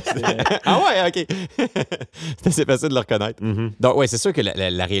 c'est hein, qui. Ah ouais, OK. C'est assez facile de le reconnaître. Donc, ouais, c'est sûr que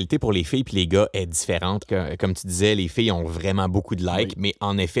la réalité pour les filles et les gars est différente. Comme tu disais, les filles ont vraiment beaucoup de likes, mais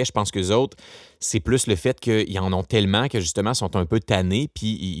en effet, je pense qu'eux autres, c'est plus le fait qu'ils en ont tellement que justement, sont un peu tannés.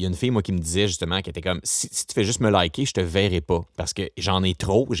 Puis il y a une fille, moi, qui me disait justement, qui était comme, si tu fais juste me liker, je te verrai pas. Parce que j'en ai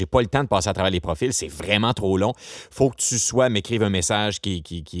trop. J'ai pas le temps de passer à travers les profils. C'est vraiment trop long. Faut que tu m'écrives un message qui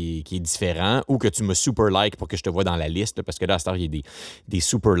est différent ou que tu me super like pour que je te vois dans la liste. Là, parce que là, à cette heure, il y a des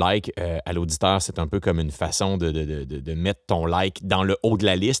super likes à l'auditeur. C'est un peu comme une façon de mettre ton like dans le haut de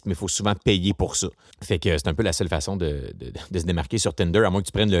la liste, mais il faut souvent payer pour ça. Fait que c'est un peu la seule façon de se démarquer sur Tinder, à moins que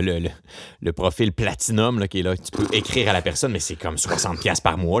tu prennes le profil Platinum là, qui est là. Tu peux écrire à la personne, mais c'est comme 60$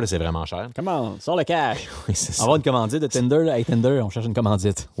 par mois. Là, c'est vraiment cher. Comment? Sors le cash. Oui, c'est ça. On va une commandite de Tinder. Là. Hey, Tinder, on cherche une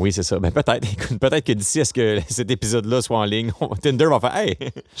commandite. Oui, c'est ça. Ben, peut-être. Écoute, peut-être que d'ici à ce que cet épisode-là soit en ligne, Tinder va faire « Hey! »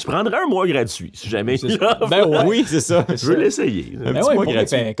 Je prendrais un mois gratuit, si jamais. Ben ouais. Oui, c'est ça. Je veux l'essayer. Un Ben petit ouais, mois pour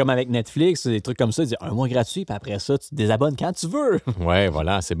gratuit. vrai, comme avec Netflix, des trucs comme ça, dire un mois gratuit, puis après ça, tu te désabonnes quand tu veux. Ouais,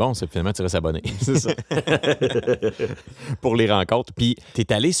 voilà, c'est bon. Finalement, tu restes abonné. C'est ça. Pour les rencontres. Puis,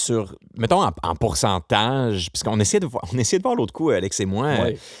 t'es allé sur, mettons, en pourcentage, puisqu'on essayait de voir l'autre coup, Alex et moi.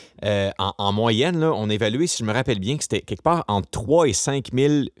 Ouais. En moyenne, là, on évaluait, si je me rappelle bien, que c'était quelque part entre 3 et 5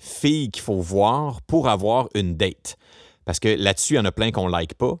 000 filles qu'il faut voir pour avoir une date. Parce que là-dessus, il y en a plein qu'on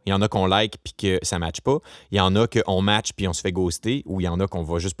like pas. Il y en a qu'on like puis que ça matche pas. Il y en a qu'on match puis on se fait ghoster. Ou il y en a qu'on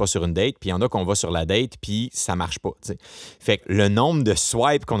va juste pas sur une date. Puis il y en a qu'on va sur la date puis ça marche pas. T'sais. Fait que le nombre de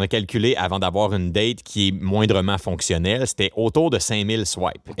swipes qu'on a calculé avant d'avoir une date qui est moindrement fonctionnelle, c'était autour de 5000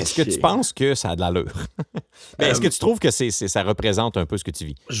 swipes. Est-ce que tu penses que ça a de l'allure? Est-ce que tu trouves que ça représente un peu ce que tu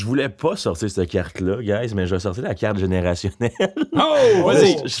vis? Je voulais pas sortir cette carte-là, guys, mais je vais sortir la carte générationnelle. Oh!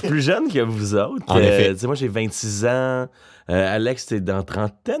 Vas-y! Je suis plus jeune que vous autres. En effet. Tu sais, moi, j'ai 26 ans. Alex, t'es dans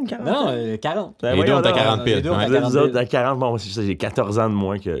trentaine, 40 ans? Non, 40. Ben, Les deux, on voyons est à donc. 40 piles. les deux, on est à Ouais. Vous 40 autres, piles. à 40, bon, j'ai 14 ans de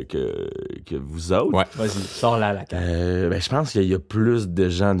moins que vous autres. Ouais. Vas-y, sors là la carte. Ben, je pense qu'il y a plus de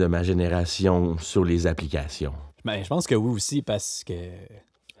gens de ma génération sur les applications. Ben, je pense que oui aussi, parce que...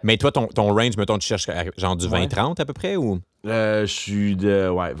 Mais toi, ton range, mettons, tu cherches genre du Ouais. 20-30 à peu près ou? Je suis de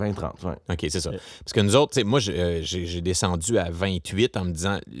 20-30. Ouais. OK, c'est ça. Parce que nous autres, tu sais, moi, j'ai descendu à 28 en me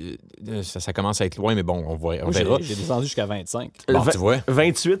disant, ça commence à être loin, mais bon, on Moi, verra. j'ai descendu jusqu'à 25. Bon, tu vois.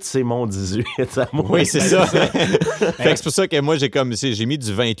 28, c'est mon 18. À moi. Oui, c'est ça. Fait que c'est pour ça que moi, j'ai mis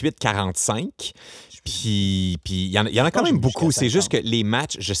du 28-45. Puis il y en a quand même beaucoup. C'est juste que les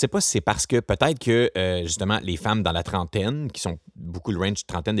matchs, je sais pas si c'est parce que peut-être que, justement, les femmes dans la trentaine, qui sont beaucoup le range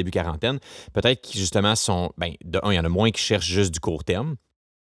trentaine, début quarantaine, peut-être qu'ils, justement, sont... Ben, de un, il y en a moins qui cherchent juste du court terme.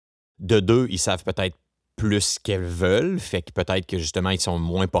 De deux, ils savent peut-être plus ce qu'elles veulent, fait que peut-être que, justement, ils sont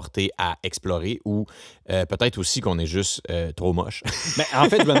moins portés à explorer ou peut-être aussi qu'on est juste trop moche. Mais en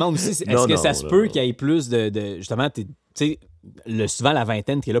fait, je me demande aussi, est-ce Non, que non, ça se non, peut non. qu'il y ait plus de justement, tu sais, souvent la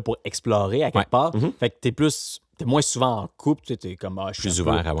vingtaine, t'es là pour explorer à quelque part. Fait que t'es moins souvent en couple, tu sais, t'es comme, je suis Plus un peu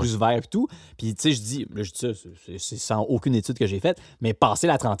ouvert, ah ouais. plus ouvert et tout. Puis, tu sais, je dis ça, c'est sans aucune étude que j'ai faite, mais passé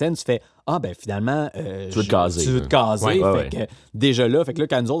la trentaine, tu fais, ben finalement, Tu veux te caser. Tu veux te caser. Ouais, ouais, fait que déjà là, fait que là,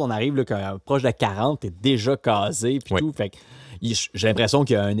 quand nous autres, on arrive, là, proche de 40, t'es déjà casé, puis Ouais. tout. Fait que j'ai l'impression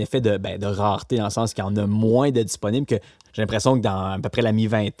qu'il y a un effet de rareté dans le sens qu'il y en a moins de disponibles que j'ai l'impression que dans à peu près la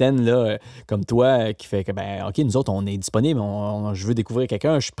mi-vingtaine, là, comme toi, qui fait que, OK, nous autres, on est disponible, je veux découvrir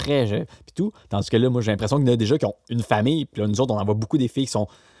quelqu'un, je suis prêt, puis tout. Tandis que là, moi, j'ai l'impression qu'il y en a déjà qui ont une famille, puis là, nous autres, on en voit beaucoup des filles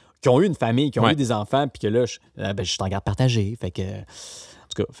qui ont eu une famille, qui ont Ouais. eu des enfants, puis que là, je suis en garde partagée. Fait que,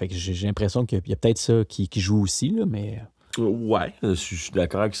 en tout cas, fait que j'ai l'impression qu'il y a peut-être ça qui joue aussi, là, mais... Ouais, je suis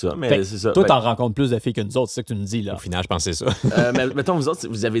d'accord avec ça, mais Fait que c'est ça. toi, Fait- t'en rencontres plus de filles que nous autres, c'est ça que tu nous dis, là. Au final, je pensais ça. mais mettons, vous autres,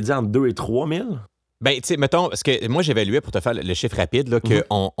 vous avez dit entre 2 et 3 000? Ben, tu sais, mettons, parce que moi, j'évaluais pour te faire le chiffre rapide, là,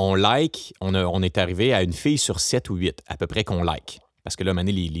 qu'on on est arrivé à une fille sur 7 ou 8, à peu près, qu'on like. Parce que là,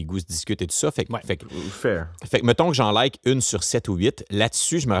 maintenant, les goûts se discutent et tout ça. Fait que, Ouais. fait que Fair. mettons que j'en like une sur 7 ou 8.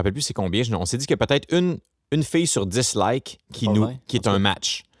 Là-dessus, je me rappelle plus c'est combien. On s'est dit que peut-être une fille sur 10 likes qui Pas 20, est un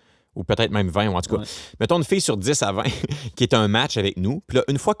match. Ou peut-être même 20, ou en tout cas. Ouais. Mettons une fille sur 10 à 20 qui est un match avec nous. Puis là,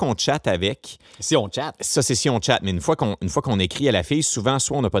 une fois qu'on chatte avec, Si on chatte. ça, c'est si on chatte. Mais une fois qu'on écrit à la fille, souvent,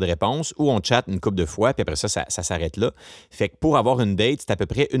 soit on n'a pas de réponse ou on chatte une couple de fois, puis après ça s'arrête là. Fait que pour avoir une date, c'est à peu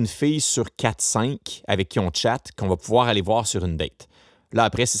près une fille sur 4-5 avec qui on chatte qu'on va pouvoir aller voir sur une date. Là,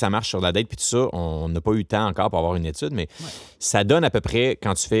 après, si ça marche sur la date puis tout ça, on n'a pas eu le temps encore pour avoir une étude, mais ça donne à peu près,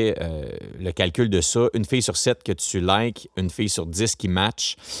 quand tu fais le calcul de ça, une fille sur 7 que tu likes, une fille sur 10 qui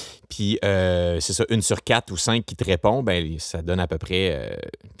match. Puis c'est ça, 1 sur 4 ou 5 qui te répond, ben ça donne à peu près...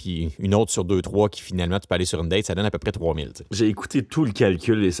 puis une autre sur 2, 3 qui finalement, tu peux aller sur une date, ça donne à peu près 3000. T'sais. J'ai écouté tout le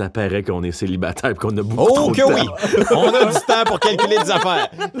calcul et ça paraît qu'on est célibataire et qu'on a beaucoup Oh trop de que temps. oui! On a du temps pour calculer des affaires.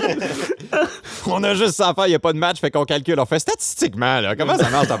 On a juste ça à faire, il n'y a pas de match, fait qu'on calcule. On fait statistiquement, là. Comment ça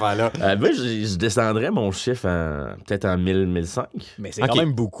marche, cette affaire-là? Moi, je descendrais mon chiffre peut-être en 1000, 1005. Mais c'est quand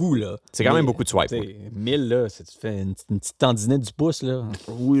même beaucoup, là. C'est quand même beaucoup de swipe. Tu sais, 1000, là, tu fais une petite tendinette du pouce, là.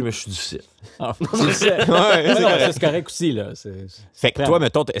 Oui, mais je suis difficile. Ah, c'est correct. c'est correct aussi, là. Fait que toi,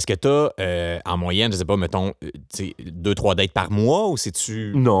 mettons, est-ce que t'as, en moyenne, je sais pas, mettons, 2-3 dates par mois ou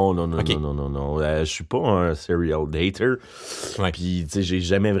c'est-tu... Non. Ok. Non. Je suis pas un serial dater. Ouais. Puis, tu sais, j'ai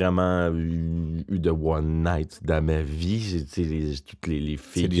jamais vraiment eu de one night dans ma vie. Tu sais, toutes les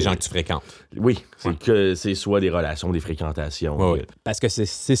filles... C'est des gens que tu fréquentes. Oui, c'est soit des relations, des fréquentations. Ouais. Parce que c'est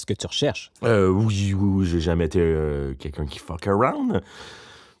ce que tu recherches. Oui, j'ai jamais été quelqu'un qui fuck around.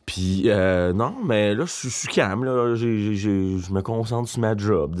 Puis, non, mais là, je suis calme, là. Je me concentre sur ma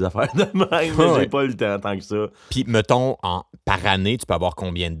job, des affaires de même. J'ai pas le temps tant que ça. Puis, mettons, par année, tu peux avoir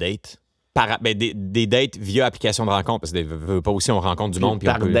combien de dates? Des dates via application de rencontre, parce que pas aussi on rencontre du monde. Puis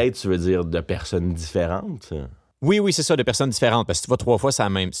par on peut... date, tu veux dire de personnes différentes? Oui, c'est ça, de personnes différentes. Parce que si tu vas 3 fois, c'est la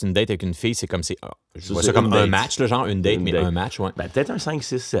même. C'est une date avec une fille, c'est comme je vois c'est ça comme une un date. match, là, genre une date, Une mais date. un match, ouais. Ben, peut-être un 5,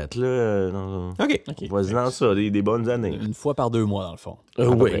 6, 7, là. OK. Vas-y dans ça, des bonnes années. Une fois par 2 mois, dans le fond.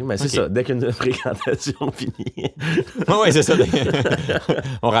 Oui, mais c'est Ok. ça. Dès qu'une fréquentation finit. Oui, c'est ça.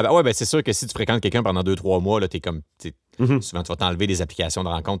 Ben, c'est sûr que si tu fréquentes quelqu'un pendant 2-3 mois, là, t'es comme. Souvent, tu vas t'enlever des applications de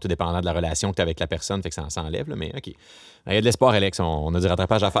rencontre, tout dépendant de la relation que tu as avec la personne, fait que ça s'enlève, là, mais OK. Il y a de l'espoir, Alex. On a du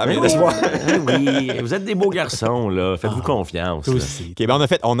rattrapage à faire, mais il y a de l'espoir. Oui, vous êtes des beaux garçons, là. Faites-vous confiance. là. OK, ben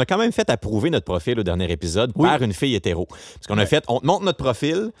on a quand même fait approuver notre profil au dernier épisode par une fille hétéro. Parce qu'on a fait, on te montre notre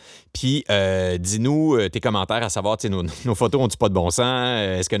profil, puis dis-nous tes commentaires à savoir, tu sais, nos photos ont-tu pas de bon sens?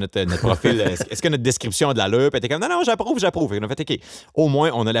 Est-ce que notre profil, est-ce que notre description a de l'allure? Puis t'es comme, non, j'approuve. Fait qu'on a fait, OK, au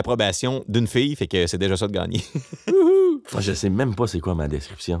moins, on a l'approbation d'une fille, fait que c'est déjà ça de gagner. Moi, je sais même pas c'est quoi ma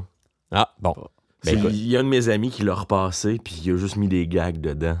description. Ah, bon. Ben, écoute. Il y a un de mes amis qui l'a repassé, puis il a juste mis des gags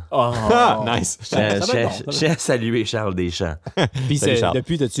dedans. Ah, nice. Je tiens à saluer Charles Deschamps. Puis Salut, Charles.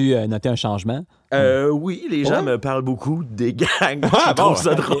 depuis, as-tu noté un changement? Oui, les gens me parlent beaucoup des gags. Ah, Je trouve bon.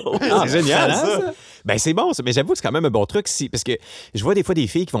 ça drôle. C'est génial, excellent, ça. Ben, c'est bon, ça. Mais j'avoue que c'est quand même un bon truc. Parce que je vois des fois des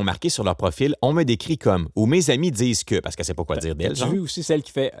filles qui vont marquer sur leur profil, on me décrit comme, ou mes amis disent que, parce qu'elle sait pas quoi dire d'elle. J'ai vu aussi celle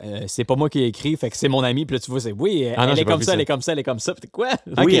qui fait c'est pas moi qui ai écrit, fait que c'est mon ami, puis là tu vois, c'est oui, Ah non, elle j'ai est pas comme vu ça, ça. elle est comme ça, elle est comme ça. Puis quoi?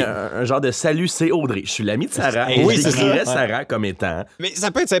 Oui, Ok. un genre de salut, c'est Audrey. Je suis l'ami de Sarah. Oui, Et c'est j'écrirais ça. Sarah comme étant. Mais ça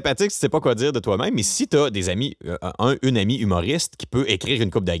peut être sympathique si tu sais pas quoi dire de toi-même, mais si t'as des amis, une amie humoriste qui peut écrire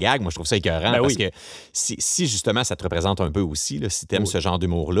une coupe de gags, moi je trouve ça écœurant Ben parce oui. que si justement ça te représente un peu aussi, là, si t'aimes ce genre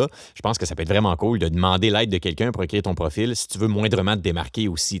d'humour-là, je pense que ça peut être vraiment cool de demander l'aide de quelqu'un pour écrire ton profil si tu veux moindrement te démarquer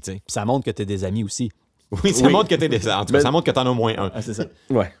aussi, tu sais. Ça montre que t'es des amis aussi. Oui, ça montre que t'es des... En tout cas, Ben- ça montre que t'en as au moins un. Ah, c'est ça.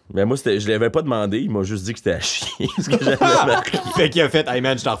 Ouais. Mais moi, je l'avais pas demandé. Il m'a juste dit que c'était à chier. Ce que j'avais marqué. Fait qu'il a fait, hey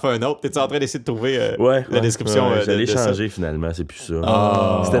man, je t'en refais un autre. T'es-tu en train d'essayer de trouver la description Ouais, je l'ai de ça? changé finalement, c'est plus ça.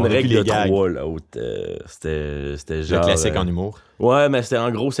 Ah, c'était une depuis règle les de gags. 3, l'autre. C'était Le genre. classique en humour. Ouais, mais c'était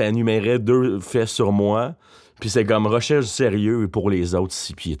en gros, ça énumérait 2 faits sur moi. Puis c'est comme recherche du sérieux et pour les autres,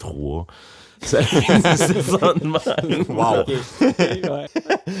 6 pieds 3. C'est ça de même. Wow. OK.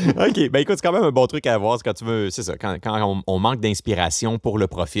 Ouais. OK. Ben écoute, c'est quand même un bon truc à avoir. C'est quand tu veux, c'est ça, quand on manque d'inspiration pour le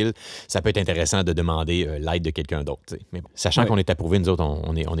profil, ça peut être intéressant de demander l'aide de quelqu'un d'autre. Tu sais. Mais bon, sachant Ouais. qu'on est approuvé, nous autres,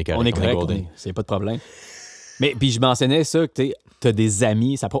 on est correct. On est correct, golden. c'est pas de problème. Mais puis je mentionnais ça, que t'as des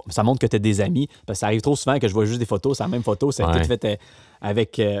amis, ça montre que t'as des amis, parce que ça arrive trop souvent que je vois juste des photos, c'est la même photo, c'est Ouais. tout fait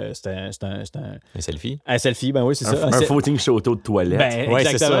avec, c'est Un selfie? un selfie, ben oui, c'est ça. Un se- footing photo de toilette. Ben, Ouais,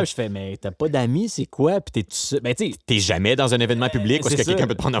 c'est exactement. ça. Je fais, mais t'as pas d'amis, c'est quoi? Puis t'es tout seul. Ben, tu sais, T'es jamais dans un événement public où est-ce c'est que quelqu'un ça.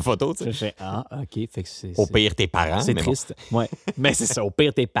 peut te prendre en photo. Tu sais. je fais, ah, OK, fait que c'est. Au pire, tes parents. C'est mais bon. triste. Ouais. Mais c'est ça, au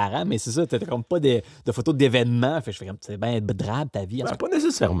pire, tes parents, mais c'est ça, t'as comme pas de photos d'événements. Fait que je fais comme, c'est bien drabe ta vie. En tout Ben, pas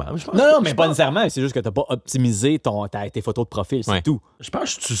nécessairement. Je pense, cas. Non, mais pas nécessairement, c'est juste que t'as pas optimisé tes photos de profil, c'est Ouais. tout. je pense que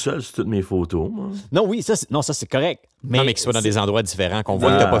je suis tout seul sur toutes mes photos, moi. Non, oui, ça, c'est correct. Non, mais qu'ils soient dans des endroits différents, qu'on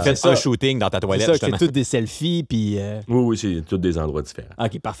voit Ah, que t'as pas fait c'est un ça. shooting dans ta C'est toilette, ça, que justement. c'est toutes des selfies, puis. Oui, c'est tous des endroits différents.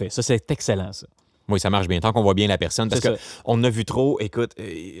 OK, parfait. Ça, c'est excellent, ça. Oui, ça marche bien. Tant qu'on voit bien la personne. Parce C'est qu'on a vu trop. Écoute,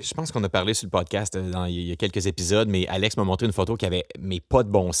 je pense qu'on a parlé sur le podcast il y a quelques épisodes, mais Alex m'a montré une photo qui avait mais pas de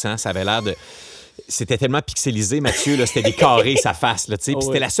bon sens. Ça avait l'air de. C'était tellement pixelisé, Mathieu, là, c'était des carrés, sa face. Là, tu sais. Puis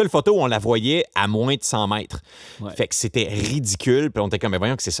c'était ouais. la seule photo où on la voyait à moins de 100 mètres. Ouais. Fait que c'était ridicule. Puis on était comme, mais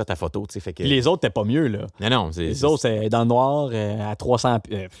voyons que c'est ça ta photo. Tu sais. Fait que... Puis les autres, t'es pas mieux, là. Non, Les autres, c'est dans le noir, à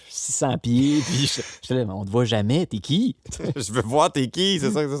 600 pieds, puis je te dis, on te voit jamais, t'es qui? je veux voir t'es qui,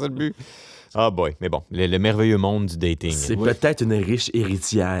 c'est ça le but. Ah boy, mais bon, le merveilleux monde du dating. C'est peut-être une riche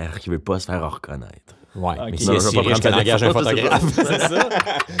héritière qui veut pas se faire reconnaître. Ouais, Ok. mais si Non, elle je vais si pas riche prendre qu'elle ta engage un défense, photographe. C'est ça?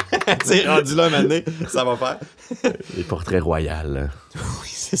 C'est rendu là maintenant, ça va faire. Les portraits royaux. Oui,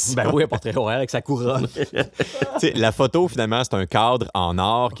 c'est ça. Ben oui, un portrait horaire avec sa couronne. La photo, finalement, c'est un cadre en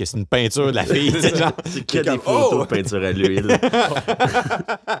or, que c'est une peinture de la fille. Genre, C'est que des photos de peinture à l'huile.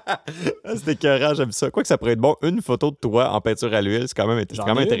 C'était écœurant, j'aime ça. Quoi que ça pourrait être bon, une photo de toi en peinture à l'huile, c'est quand même,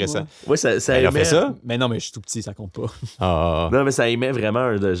 intéressant. Moi. Oui, ça Elle a émet... fait ça? Mais non, mais je suis tout petit, ça compte pas. Ah. Non, mais ça émet vraiment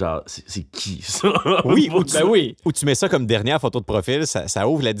un de genre, c'est qui ça? Oui, oui. ou tu mets ça comme dernière photo de profil, ça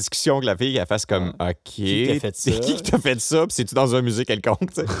ouvre la discussion que la fille elle fasse comme OK. Qui t'a fait ça? Qui t'a fait ça? Puis c'est-tu dans un musée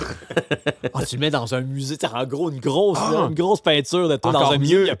quelconque? T'sais? Ah, tu le mets dans un musée. En gros, une grosse peinture de toi dans Encore un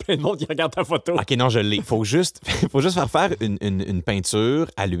musée. mieux. Il y a plein de monde qui regarde ta photo. OK, non, je l'ai. Faut juste faire une peinture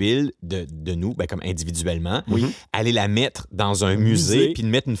à l'huile de nous, ben, comme individuellement. Aller la mettre dans un musée, puis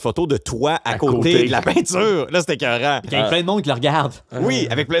mettre une photo de toi à côté de la peinture. Là, c'était écœurant. Il y a plein de monde qui le regarde. Oui,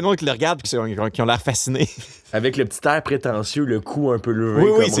 avec plein de monde qui le regardent et qui ont l'air fascinés. Avec le petit air prétentieux, le cou un peu levé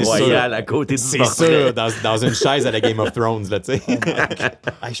Oui, comme c'est royal sûr. à côté du C'est portrait. sûr, dans une chaise à la Game of Thrones, là, tu sais.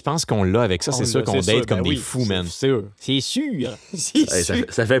 Hey, je pense qu'on l'a avec ça. C'est sûr qu'on date comme des fous, man. C'est sûr. C'est sûr. Hey,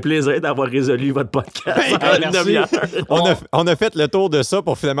 ça fait plaisir d'avoir résolu votre podcast en une merci. demi-heure. On a fait le tour de ça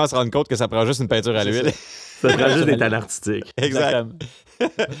pour finalement se rendre compte que ça prend juste une peinture à l'huile. Ça prend juste des talents artistiques. Exact.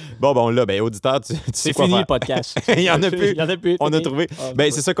 Bon, là, ben, auditeur, tu sais C'est quoi fini faire. le podcast. Il y en a plus. Il y en a plus. On a trouvé. Ah,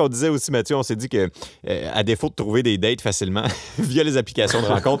 Ben, c'est ça qu'on disait aussi, Mathieu. On s'est dit que, à défaut de trouver des dates facilement via les applications de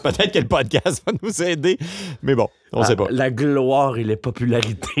rencontre, peut-être que le podcast va nous aider. Mais bon, on sait pas. La gloire et les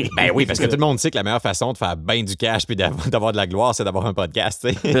popularités. Ben oui, parce que tout le monde sait que la meilleure façon de faire bien du cash puis d'avoir de la gloire, c'est d'avoir un podcast,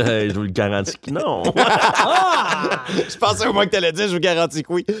 tu sais. Je vous le garantis que non. Je pensais au moins que t'allais dire, je vous garantis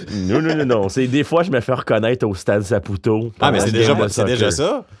que oui. Non. C'est des fois, je me fais reconnaître au stade Saputo. Ah, mais c'est pendant déjà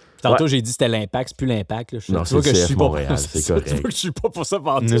ça. Tantôt, j'ai dit que c'était l'impact, c'est plus l'impact. Là. Non, tu vois c'est que le je suis CF pas Montréal, pour c'est ça. correct. Tu vois que je suis pas pour ça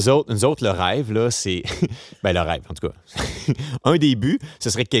pendant Nous autres, le rêve, là, c'est... Ben, le rêve, en tout cas. Un des buts,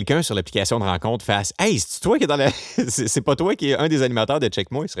 ce serait que quelqu'un sur l'application de rencontre fasse « Hey, c'est toi qui est dans la... c'est pas toi qui est un des animateurs de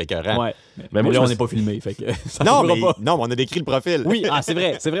Check-moi? » Ce serait écœurant. Ouais. Mais moi, là, je on me- n'est pas filmé. Fait que ça Non, arrivera mais pas. non, mais on a décrit le profil. Oui, c'est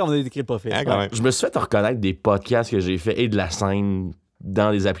vrai, on a décrit le profil. Hein, quand même. Je me suis fait reconnaître des podcasts que j'ai fait et de la scène dans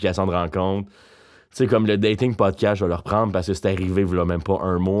les applications de rencontre. Tu sais, comme le dating podcast, je vais le reprendre parce que c'est arrivé il y a même pas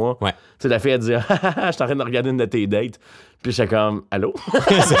un mois. Ouais. Tu sais, la fille, elle dit « Ah, je suis en train de regarder une de tes dates. » Puis j'étais comme « Allô? »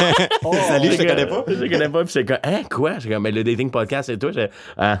 Salut, je te connais pas. Je te connais pas. Puis j'étais comme « Hein, quoi? » J'étais comme « Mais le dating podcast, c'est toi? »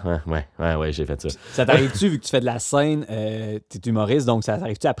 Ouais, j'ai fait ça. Ça t'arrive-tu, vu que tu fais de la scène, t'es humoriste, donc ça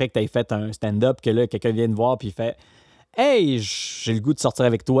t'arrive-tu après que t'aies fait un stand-up, que là, quelqu'un vient te voir puis il fait « Hey, j'ai le goût de sortir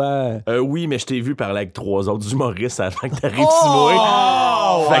avec toi. » Oui, mais je t'ai vu parler avec 3 autres humoristes avant que t'arrives sur moi.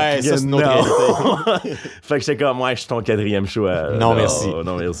 Oh, Fait ouais, que ça, c'est une autre non. réalité. Fait que j'étais comme, ouais, je suis ton 4e choix. Non, merci.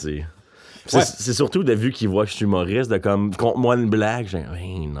 Non, merci. Puis Ouais. C'est surtout de vu qu'ils voient que je suis humoriste, de comme, conte-moi une blague. J'ai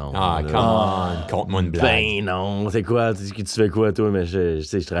ben non. Ah, là. come on, conte-moi une blague. Ben non, c'est quoi? Tu fais quoi, toi? Mais je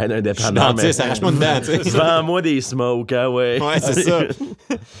sais, je travaille dans un Je suis dépanneur. dentiste, arrache-moi une dent, tu sais. Vends-moi des smokes, ah ouais. Ouais, c'est ça.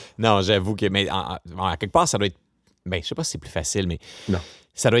 Non, j'avoue que... Mais à quelque part, ça doit être... Ben, je sais pas si c'est plus facile, mais... Non.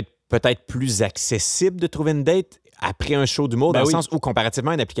 Ça doit être peut-être plus accessible de trouver une date après un show d'humour, Ben dans oui. le sens où,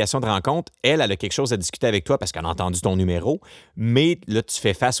 comparativement à une application de rencontre, elle a quelque chose à discuter avec toi parce qu'elle a entendu ton numéro, mais là, tu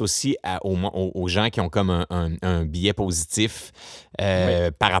fais face aussi aux gens qui ont comme un biais positif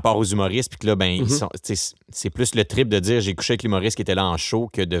par rapport aux humoristes, puis que là, ben, ils sont, c'est plus le trip de dire j'ai couché avec l'humoriste qui était là en show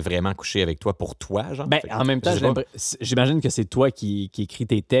que de vraiment coucher avec toi pour toi, genre. Ben, Fait que, en même temps, je sais pas. j'imagine que c'est toi qui écris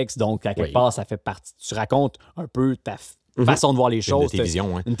tes textes, donc à quelque Oui. part, ça fait partie. Tu racontes un peu ta façon de voir les Une choses. de tes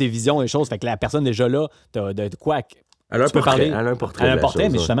visions, hein. Une de tes visions, les choses. Fait que la personne déjà là, t'as de quoi. Elle a un Tu peux portrait. parler. Elle a un portrait. Elle a un de la portrait,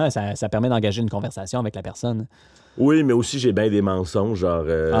 chose, mais ouais. justement, ça permet d'engager une conversation avec la personne. Oui, mais aussi, j'ai bien des mensonges. Genre,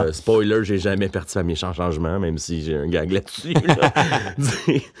 spoiler, j'ai jamais participé à mes changements, même si j'ai un gag là-dessus. Là.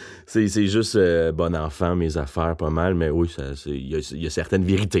 c'est juste bon enfant, mes affaires, pas mal. Mais oui, il y a certaines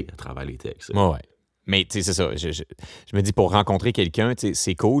vérités à travers les textes. Ouais. Mais tu sais, c'est ça. Je me dis, pour rencontrer quelqu'un, tu sais,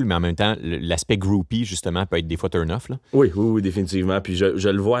 c'est cool, mais en même temps, l'aspect groupie, justement, peut être des fois turn-off. Là. Oui, définitivement. Puis je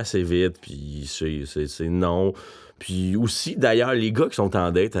le vois assez vite, puis c'est non. Puis aussi, d'ailleurs, les gars qui sont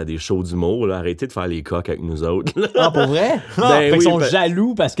en date à des shows d'humour, là, arrêtez de faire les coques avec nous autres. là. Ah, pour vrai? Ben Ils oui, sont ben-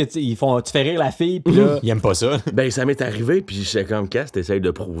 jaloux parce que tu fais rire la fille, puis là. Il aime pas ça. Ben, ça m'est arrivé, puis j'étais comme, Cass, t'essayes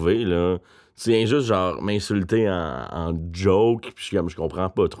de prouver, là. Tu viens juste, genre, m'insulter en joke, puis je comprends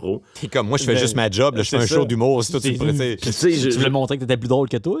pas trop. T'es comme, moi, je fais juste ma job, là, je fais un show d'humour, c'est tout, tu le Tu sais, Tu voulais montrer que t'étais plus drôle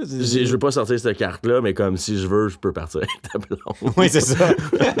que toi? je veux pas sortir cette carte-là, mais comme si je veux, je peux partir avec ta blonde. Oui, c'est ça.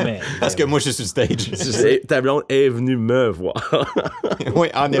 Mais, Parce que moi, je suis sur le stage. Ta blonde est venue me voir. Oui,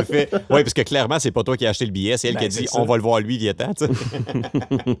 en effet. Oui, parce que clairement, c'est pas toi qui as acheté le billet, c'est elle qui a dit, on va le voir lui, viens-t'en, tu sais.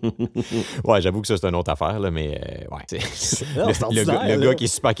 Ouais, j'avoue que ça, c'est une autre affaire, là, mais ouais. Non, c'est ordinaire, le là. gars qui est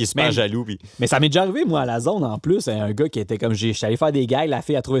super Mais- jaloux, puis... Mais ça m'est déjà arrivé, moi, à la zone, en plus, un gars qui était comme, j'étais allé faire des gags, la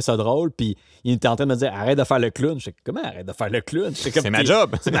fille a trouvé ça drôle, puis il était en train de me dire, arrête de faire le clown. Je sais, comment arrête de faire le clown? C'est ma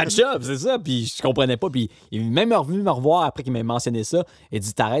job. C'est ma job, c'est ça. Puis je comprenais pas. Puis il est même revenu me revoir après qu'il m'ait mentionné ça. Il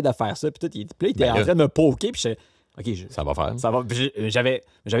dit, t'arrêtes de faire ça. Puis tout, il était en train de me poker. Puis je OK, Ça va faire. ça va. Puis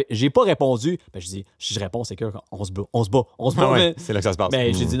j'ai pas répondu. Ben, je dis, si je réponds, c'est qu'on se bat. On se bat. Ah ouais, mais- c'est là que ça se passe.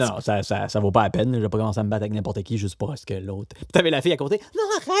 Mais j'ai dit non, ça vaut pas la peine. Je vais pas commencer à me battre avec n'importe qui juste parce que l'autre. Puis t'avais la fille à côté. Non,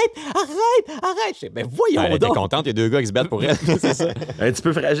 arrête. Je dis, ben voyons Elle était donc. contente, il y a deux gars qui se battent pour elle. C'est ça. Un petit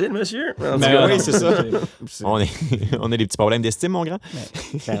peu fragile, monsieur. En tout Mais cas, oui, c'est ça. C'est- On a des petits problèmes d'estime, mon grand.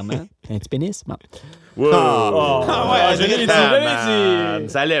 mais, clairement. Un petit pénis. Bon. wow. Ah ouais, je l'ai dit, Man,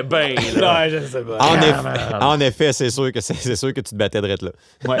 ça allait bien, là. je sais pas. En effet, c'est sûr que tu te battais de là.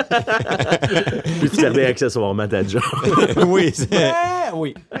 Ouais. Puis tu perdais accessoirement ta job. Oui,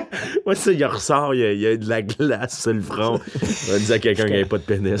 Oui. Moi, ça, il ressort, il y a de la glace sur le front. On va dire à quelqu'un qui n'avait pas de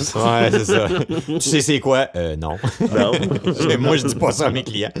pénis. Ouais, c'est ça. Tu sais c'est quoi? Non. Non. Moi, je dis pas ça à mes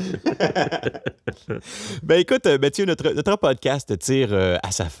clients. Ben écoute, Mathieu, notre podcast tire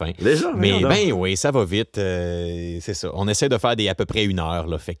à sa fin. Déjà, Mais regarde. ben oui, ça va vite. C'est ça. On essaie de faire à peu près 1 heure,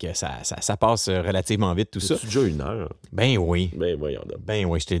 là, fait que ça passe relativement vite, tout ça. C'est déjà 1 heure. Ben oui. Ben voyons donc. Ben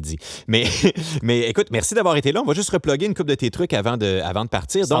oui, je te le dis. Mais écoute, merci d'avoir été là. On va juste reploguer une couple de tes trucs avant de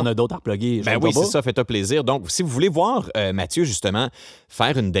partir. Si on a d'autres à reploguer. Ben oui, c'est ça, fais-toi plaisir. Donc, si vous voulez voir Mathieu, justement,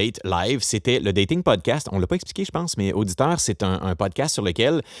 faire une date live, c'était le Dating Podcast. On l'a pas expliqué, je pense, mais auditeur, c'est un podcast sur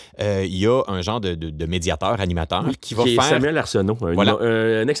lequel il y a un genre de médiateur, animateur qui va Qui est faire... Samuel Arsenault, Voilà.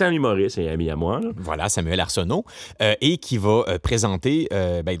 un excellent humoriste et ami à moi. Là. Voilà, Samuel Arsenault, et qui va présenter,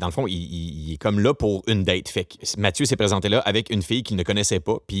 ben, dans le fond, il est comme là pour une date. Fait que Mathieu s'est présenté là avec une fille qu'il ne connaissait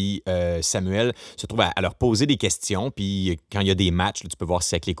pas, puis Samuel se trouve à leur poser des questions, puis quand il y a des matchs, là, tu peux voir si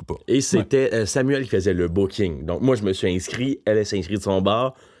ça clique ou pas. Et c'était Samuel qui faisait le booking. Donc, moi, je me suis inscrit, elle s'est inscrite de son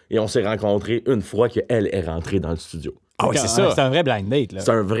bar, et on s'est rencontrés une fois qu'elle est rentrée dans le studio. Ah oui, c'est ça. C'est un vrai blind date. Là.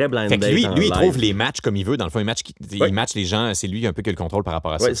 C'est un vrai blind Fait que date. lui, en il live. trouve les matchs comme il veut. Dans le fond, il Ouais. match les gens. C'est lui un peu qui a le contrôle par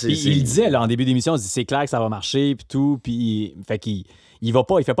rapport à ça. Ouais, Puis il disait là, en début d'émission, il dit c'est clair que ça va marcher, puis tout. Puis fait qu'il va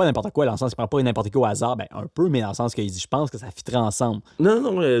pas, il fait pas n'importe quoi, dans le sens, il prend pas n'importe quoi au hasard, ben un peu, mais dans le sens qu'il dit je pense que ça fitterait ensemble.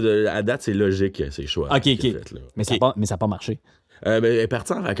 Non, à date, c'est logique, ces choix. Ok. qu'il a fait, là. Mais ça a pas marché. Ben, elle est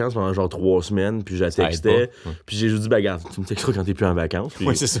partie en vacances pendant genre 3 semaines, puis je la Ça aide textais. pas. Ouais. Puis j'ai juste dit, ben, regarde, tu me texteras quand t'es plus en vacances. Puis,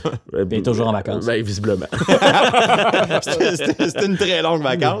 Oui, c'est ça. il est toujours en vacances. Ben, visiblement. C'était une très longue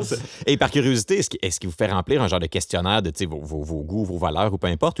vacance. Et par curiosité, est-ce qu'il vous fait remplir un genre de questionnaire de tu sais, vos goûts, vos valeurs ou peu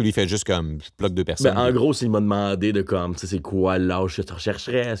importe, ou lui fait juste comme je bloque 2 personnes? Ben, en gros, il m'a demandé de comme, tu sais, c'est quoi l'âge que tu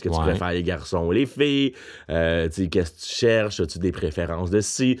rechercherais? Est-ce que tu Ouais. préfères les garçons ou les filles? Tu sais, qu'est-ce que tu cherches? As-tu des préférences de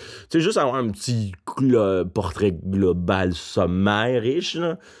ci? Tu sais, juste avoir un petit portrait global sommaire riche,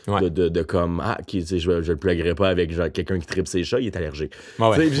 là, Ouais. de comme, tu sais, je le pluguerai pas avec genre, quelqu'un qui tripe ses chats, il est allergique. Ouais,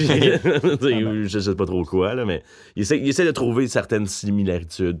 ouais. Tu sais, puis, tu sais, je sais pas trop quoi, là, mais il essaie de trouver certaines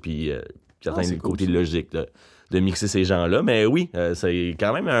similitudes, puis certains c'est cool, côtés logiques de mixer ces gens-là. Mais oui, c'est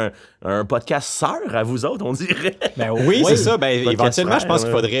quand même un podcast sœur à vous autres, on dirait. Ben Oui, c'est ça. Ben, Podcast éventuellement, je pense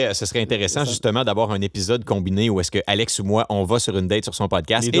frère, qu'il faudrait, ce serait intéressant justement d'avoir un épisode combiné où est-ce que Alex ou moi, on va sur une date sur son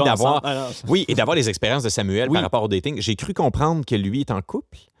podcast Les deux et d'avoir, ensemble. Ah, non. oui, et d'avoir les expériences de Samuel Oui. par rapport au dating. J'ai cru comprendre que lui est en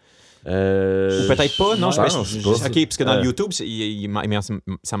couple. Ou Ou peut-être pas, non? je pense pas. OK, parce que dans le YouTube,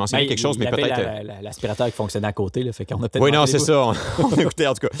 ça mentionnait quelque chose, mais il y peut-être... avait l'aspirateur qui fonctionnait à côté, là, fait qu'on a peut-être. Oui, non, manqué c'est des bouts. ça. On écoutait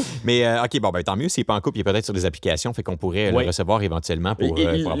en tout cas. Mais OK, bon, ben tant mieux. S'il n'est pas en couple, il est peut-être sur des applications, fait qu'on pourrait Oui. le recevoir éventuellement pour il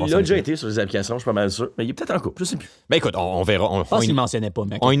avoir a son déjà opinion. été sur les applications, je suis pas mal sûr. Mais il est peut-être en couple, je sais plus. Ben écoute, on verra. Je pense qu'il ne mentionnait pas,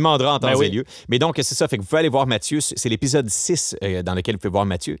 mec. On lui demandera en temps Ben oui. et lieu. Mais donc, c'est ça. Fait que vous pouvez aller voir Mathieu. C'est l'épisode 6 dans lequel vous pouvez voir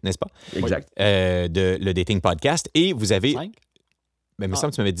Mathieu, n'est-ce pas? Exact. De le Dating Podcast. Et vous avez... Cinq? Ben, il me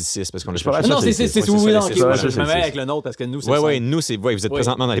semble que tu m'avais dit 6 parce qu'on l'a Je sais pas, cherché. Non, c'est c'est- oui, c'est non, ça, ok, c'est ouais, ça, je me mets avec le nôtre parce que nous, c'est Oui, le oui, cinq. nous, vous êtes Oui.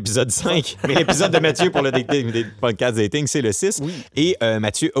 présentement dans l'épisode 5. Mais l'épisode de Mathieu pour le podcast dating, c'est le 6. Oui. Et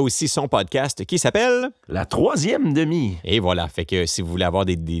Mathieu a aussi son podcast qui s'appelle... La 3e demi. Et voilà, fait que si vous voulez avoir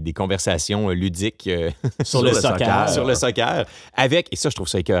des conversations ludiques Sur le soccer. sur le soccer, avec, et ça, je trouve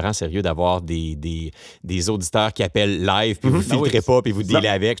ça écœurant, sérieux, d'avoir des auditeurs qui appellent live, puis vous filtrez oui. pas, puis vous dealez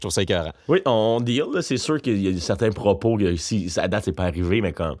avec, je trouve ça écœurant. Oui, on deal, là, c'est sûr qu'il y a certains propos, que si à date, c'est pas arrivé,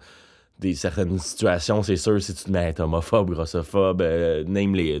 mais comme certaines situations, c'est sûr, si tu te mets à être homophobe, grossophobe,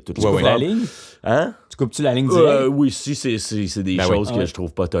 name-les, toutes les Tu coupes la ligne? Hein? Tu coupes-tu la ligne directe? Oui, si c'est des choses que je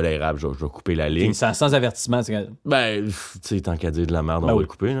trouve pas tolérables, je vais couper la ligne. Sans avertissement. Tu sais, tant qu'à dire de la merde, on va le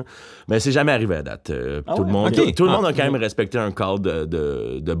couper. Là. Mais c'est jamais arrivé à date. Tout le monde, tout le monde a quand même respecté un cadre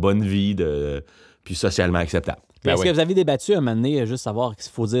de bonne vie, puis socialement acceptable. Est-ce que vous avez débattu un moment donné, juste savoir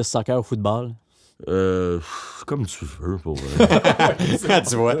qu'il faut dire soccer ou football? Comme tu veux, pour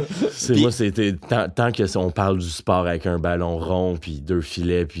Tu vois. Moi, c'était tant que on parle du sport avec un ballon rond, puis 2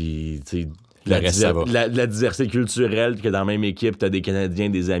 filets, puis tu sais. La diversité culturelle, puis que dans la même équipe, t'as des Canadiens,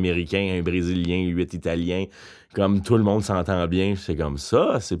 des Américains, un Brésilien, 8 Italiens. Comme tout le monde s'entend bien, c'est comme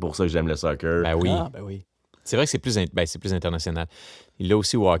ça. C'est pour ça que j'aime le soccer. Ben oui. Oui. C'est vrai que c'est plus international. Il l'a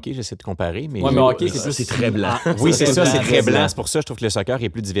aussi au hockey, j'essaie de comparer. Mais hockey, c'est très blanc. Oui, c'est ça, c'est très blanc. C'est pour ça que je trouve que le soccer est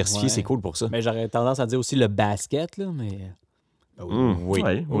plus diversifié. Ouais. C'est cool pour ça. Mais j'aurais tendance à dire aussi le basket, là, mais... Oui,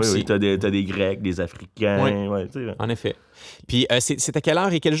 t'as des Grecs, des Africains. Ouais, en effet. Puis, c'est à quelle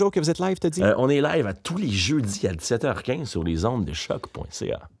heure et quel jour que vous êtes live, t'as dit? On est live à tous les jeudis à 17h15 sur les ondes de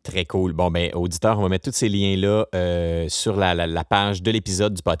choc.ca. Très cool. Bon, ben, auditeurs, on va mettre tous ces liens-là sur la page de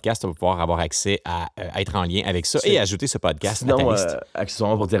l'épisode du podcast. On va pouvoir avoir accès à être en lien avec ça et ajouter ce podcast. Sinon,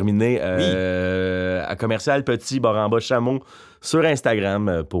 accessoirement, pour terminer, à Commercial Petit Baramba Chameau sur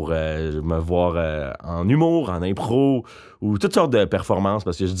Instagram pour me voir en humour, en impro ou toutes sortes de performances,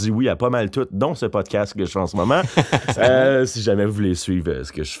 parce que je dis oui à pas mal tout, dont ce podcast que je fais en ce moment. Si jamais vous voulez suivre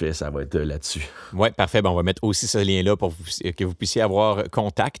ce que je fais, ça va être là-dessus. Oui, parfait. Ben, on va mettre aussi ce lien-là pour que vous puissiez avoir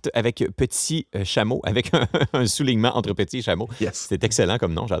contact avec Petit Chameau, avec un soulignement entre Petit et Chameau. Yes. C'est excellent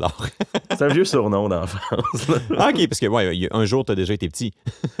comme nom, j'adore. C'est un vieux surnom d'enfance. OK, parce que un jour, tu as déjà été petit.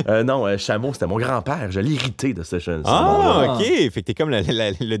 Non, Chameau, c'était mon grand-père. Je l'ai hérité de ce surnom. Ah, OK. Fait que t'es comme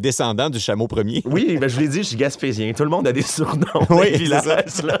le descendant du chameau premier. Oui, ben je l'ai dit, je suis gaspésien. Tout le monde a des surnoms. Oui,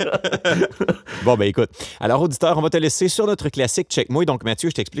 village, là. Bon, ben écoute. Alors, auditeur, on va te laisser sur notre classique Check-moi. Donc, Mathieu,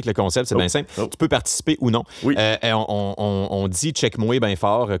 je t'explique le concept, c'est bien simple. Tu peux participer ou non. Oui. On dit Check-moi bien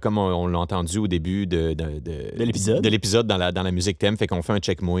fort, comme on l'a entendu au début de l'épisode dans la musique thème. Fait qu'on fait un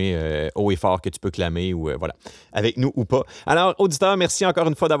Check-moi haut et fort que tu peux clamer ou voilà, avec nous ou pas. Alors, auditeur, merci encore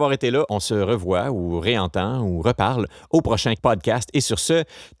une fois d'avoir été là. On se revoit ou réentend ou reparle au prochain podcast. Et sur ce,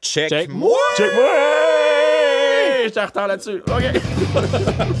 Check-moi! Check-moi! J'étais en retard là-dessus. OK.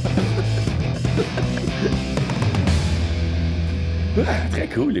 Très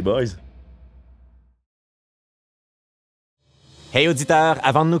cool, les boys. Hey auditeur,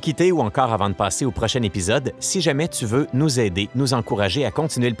 avant de nous quitter ou encore avant de passer au prochain épisode, si jamais tu veux nous aider, nous encourager à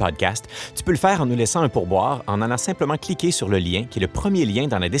continuer le podcast, tu peux le faire en nous laissant un pourboire en allant simplement cliquer sur le lien qui est le premier lien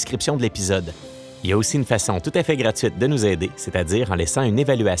dans la description de l'épisode. Il y a aussi une façon tout à fait gratuite de nous aider, c'est-à-dire en laissant une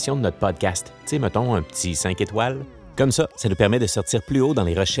évaluation de notre podcast. Tu sais, mettons un petit 5 étoiles. Comme ça nous permet de sortir plus haut dans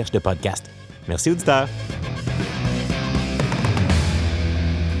les recherches de podcasts. Merci auditeurs!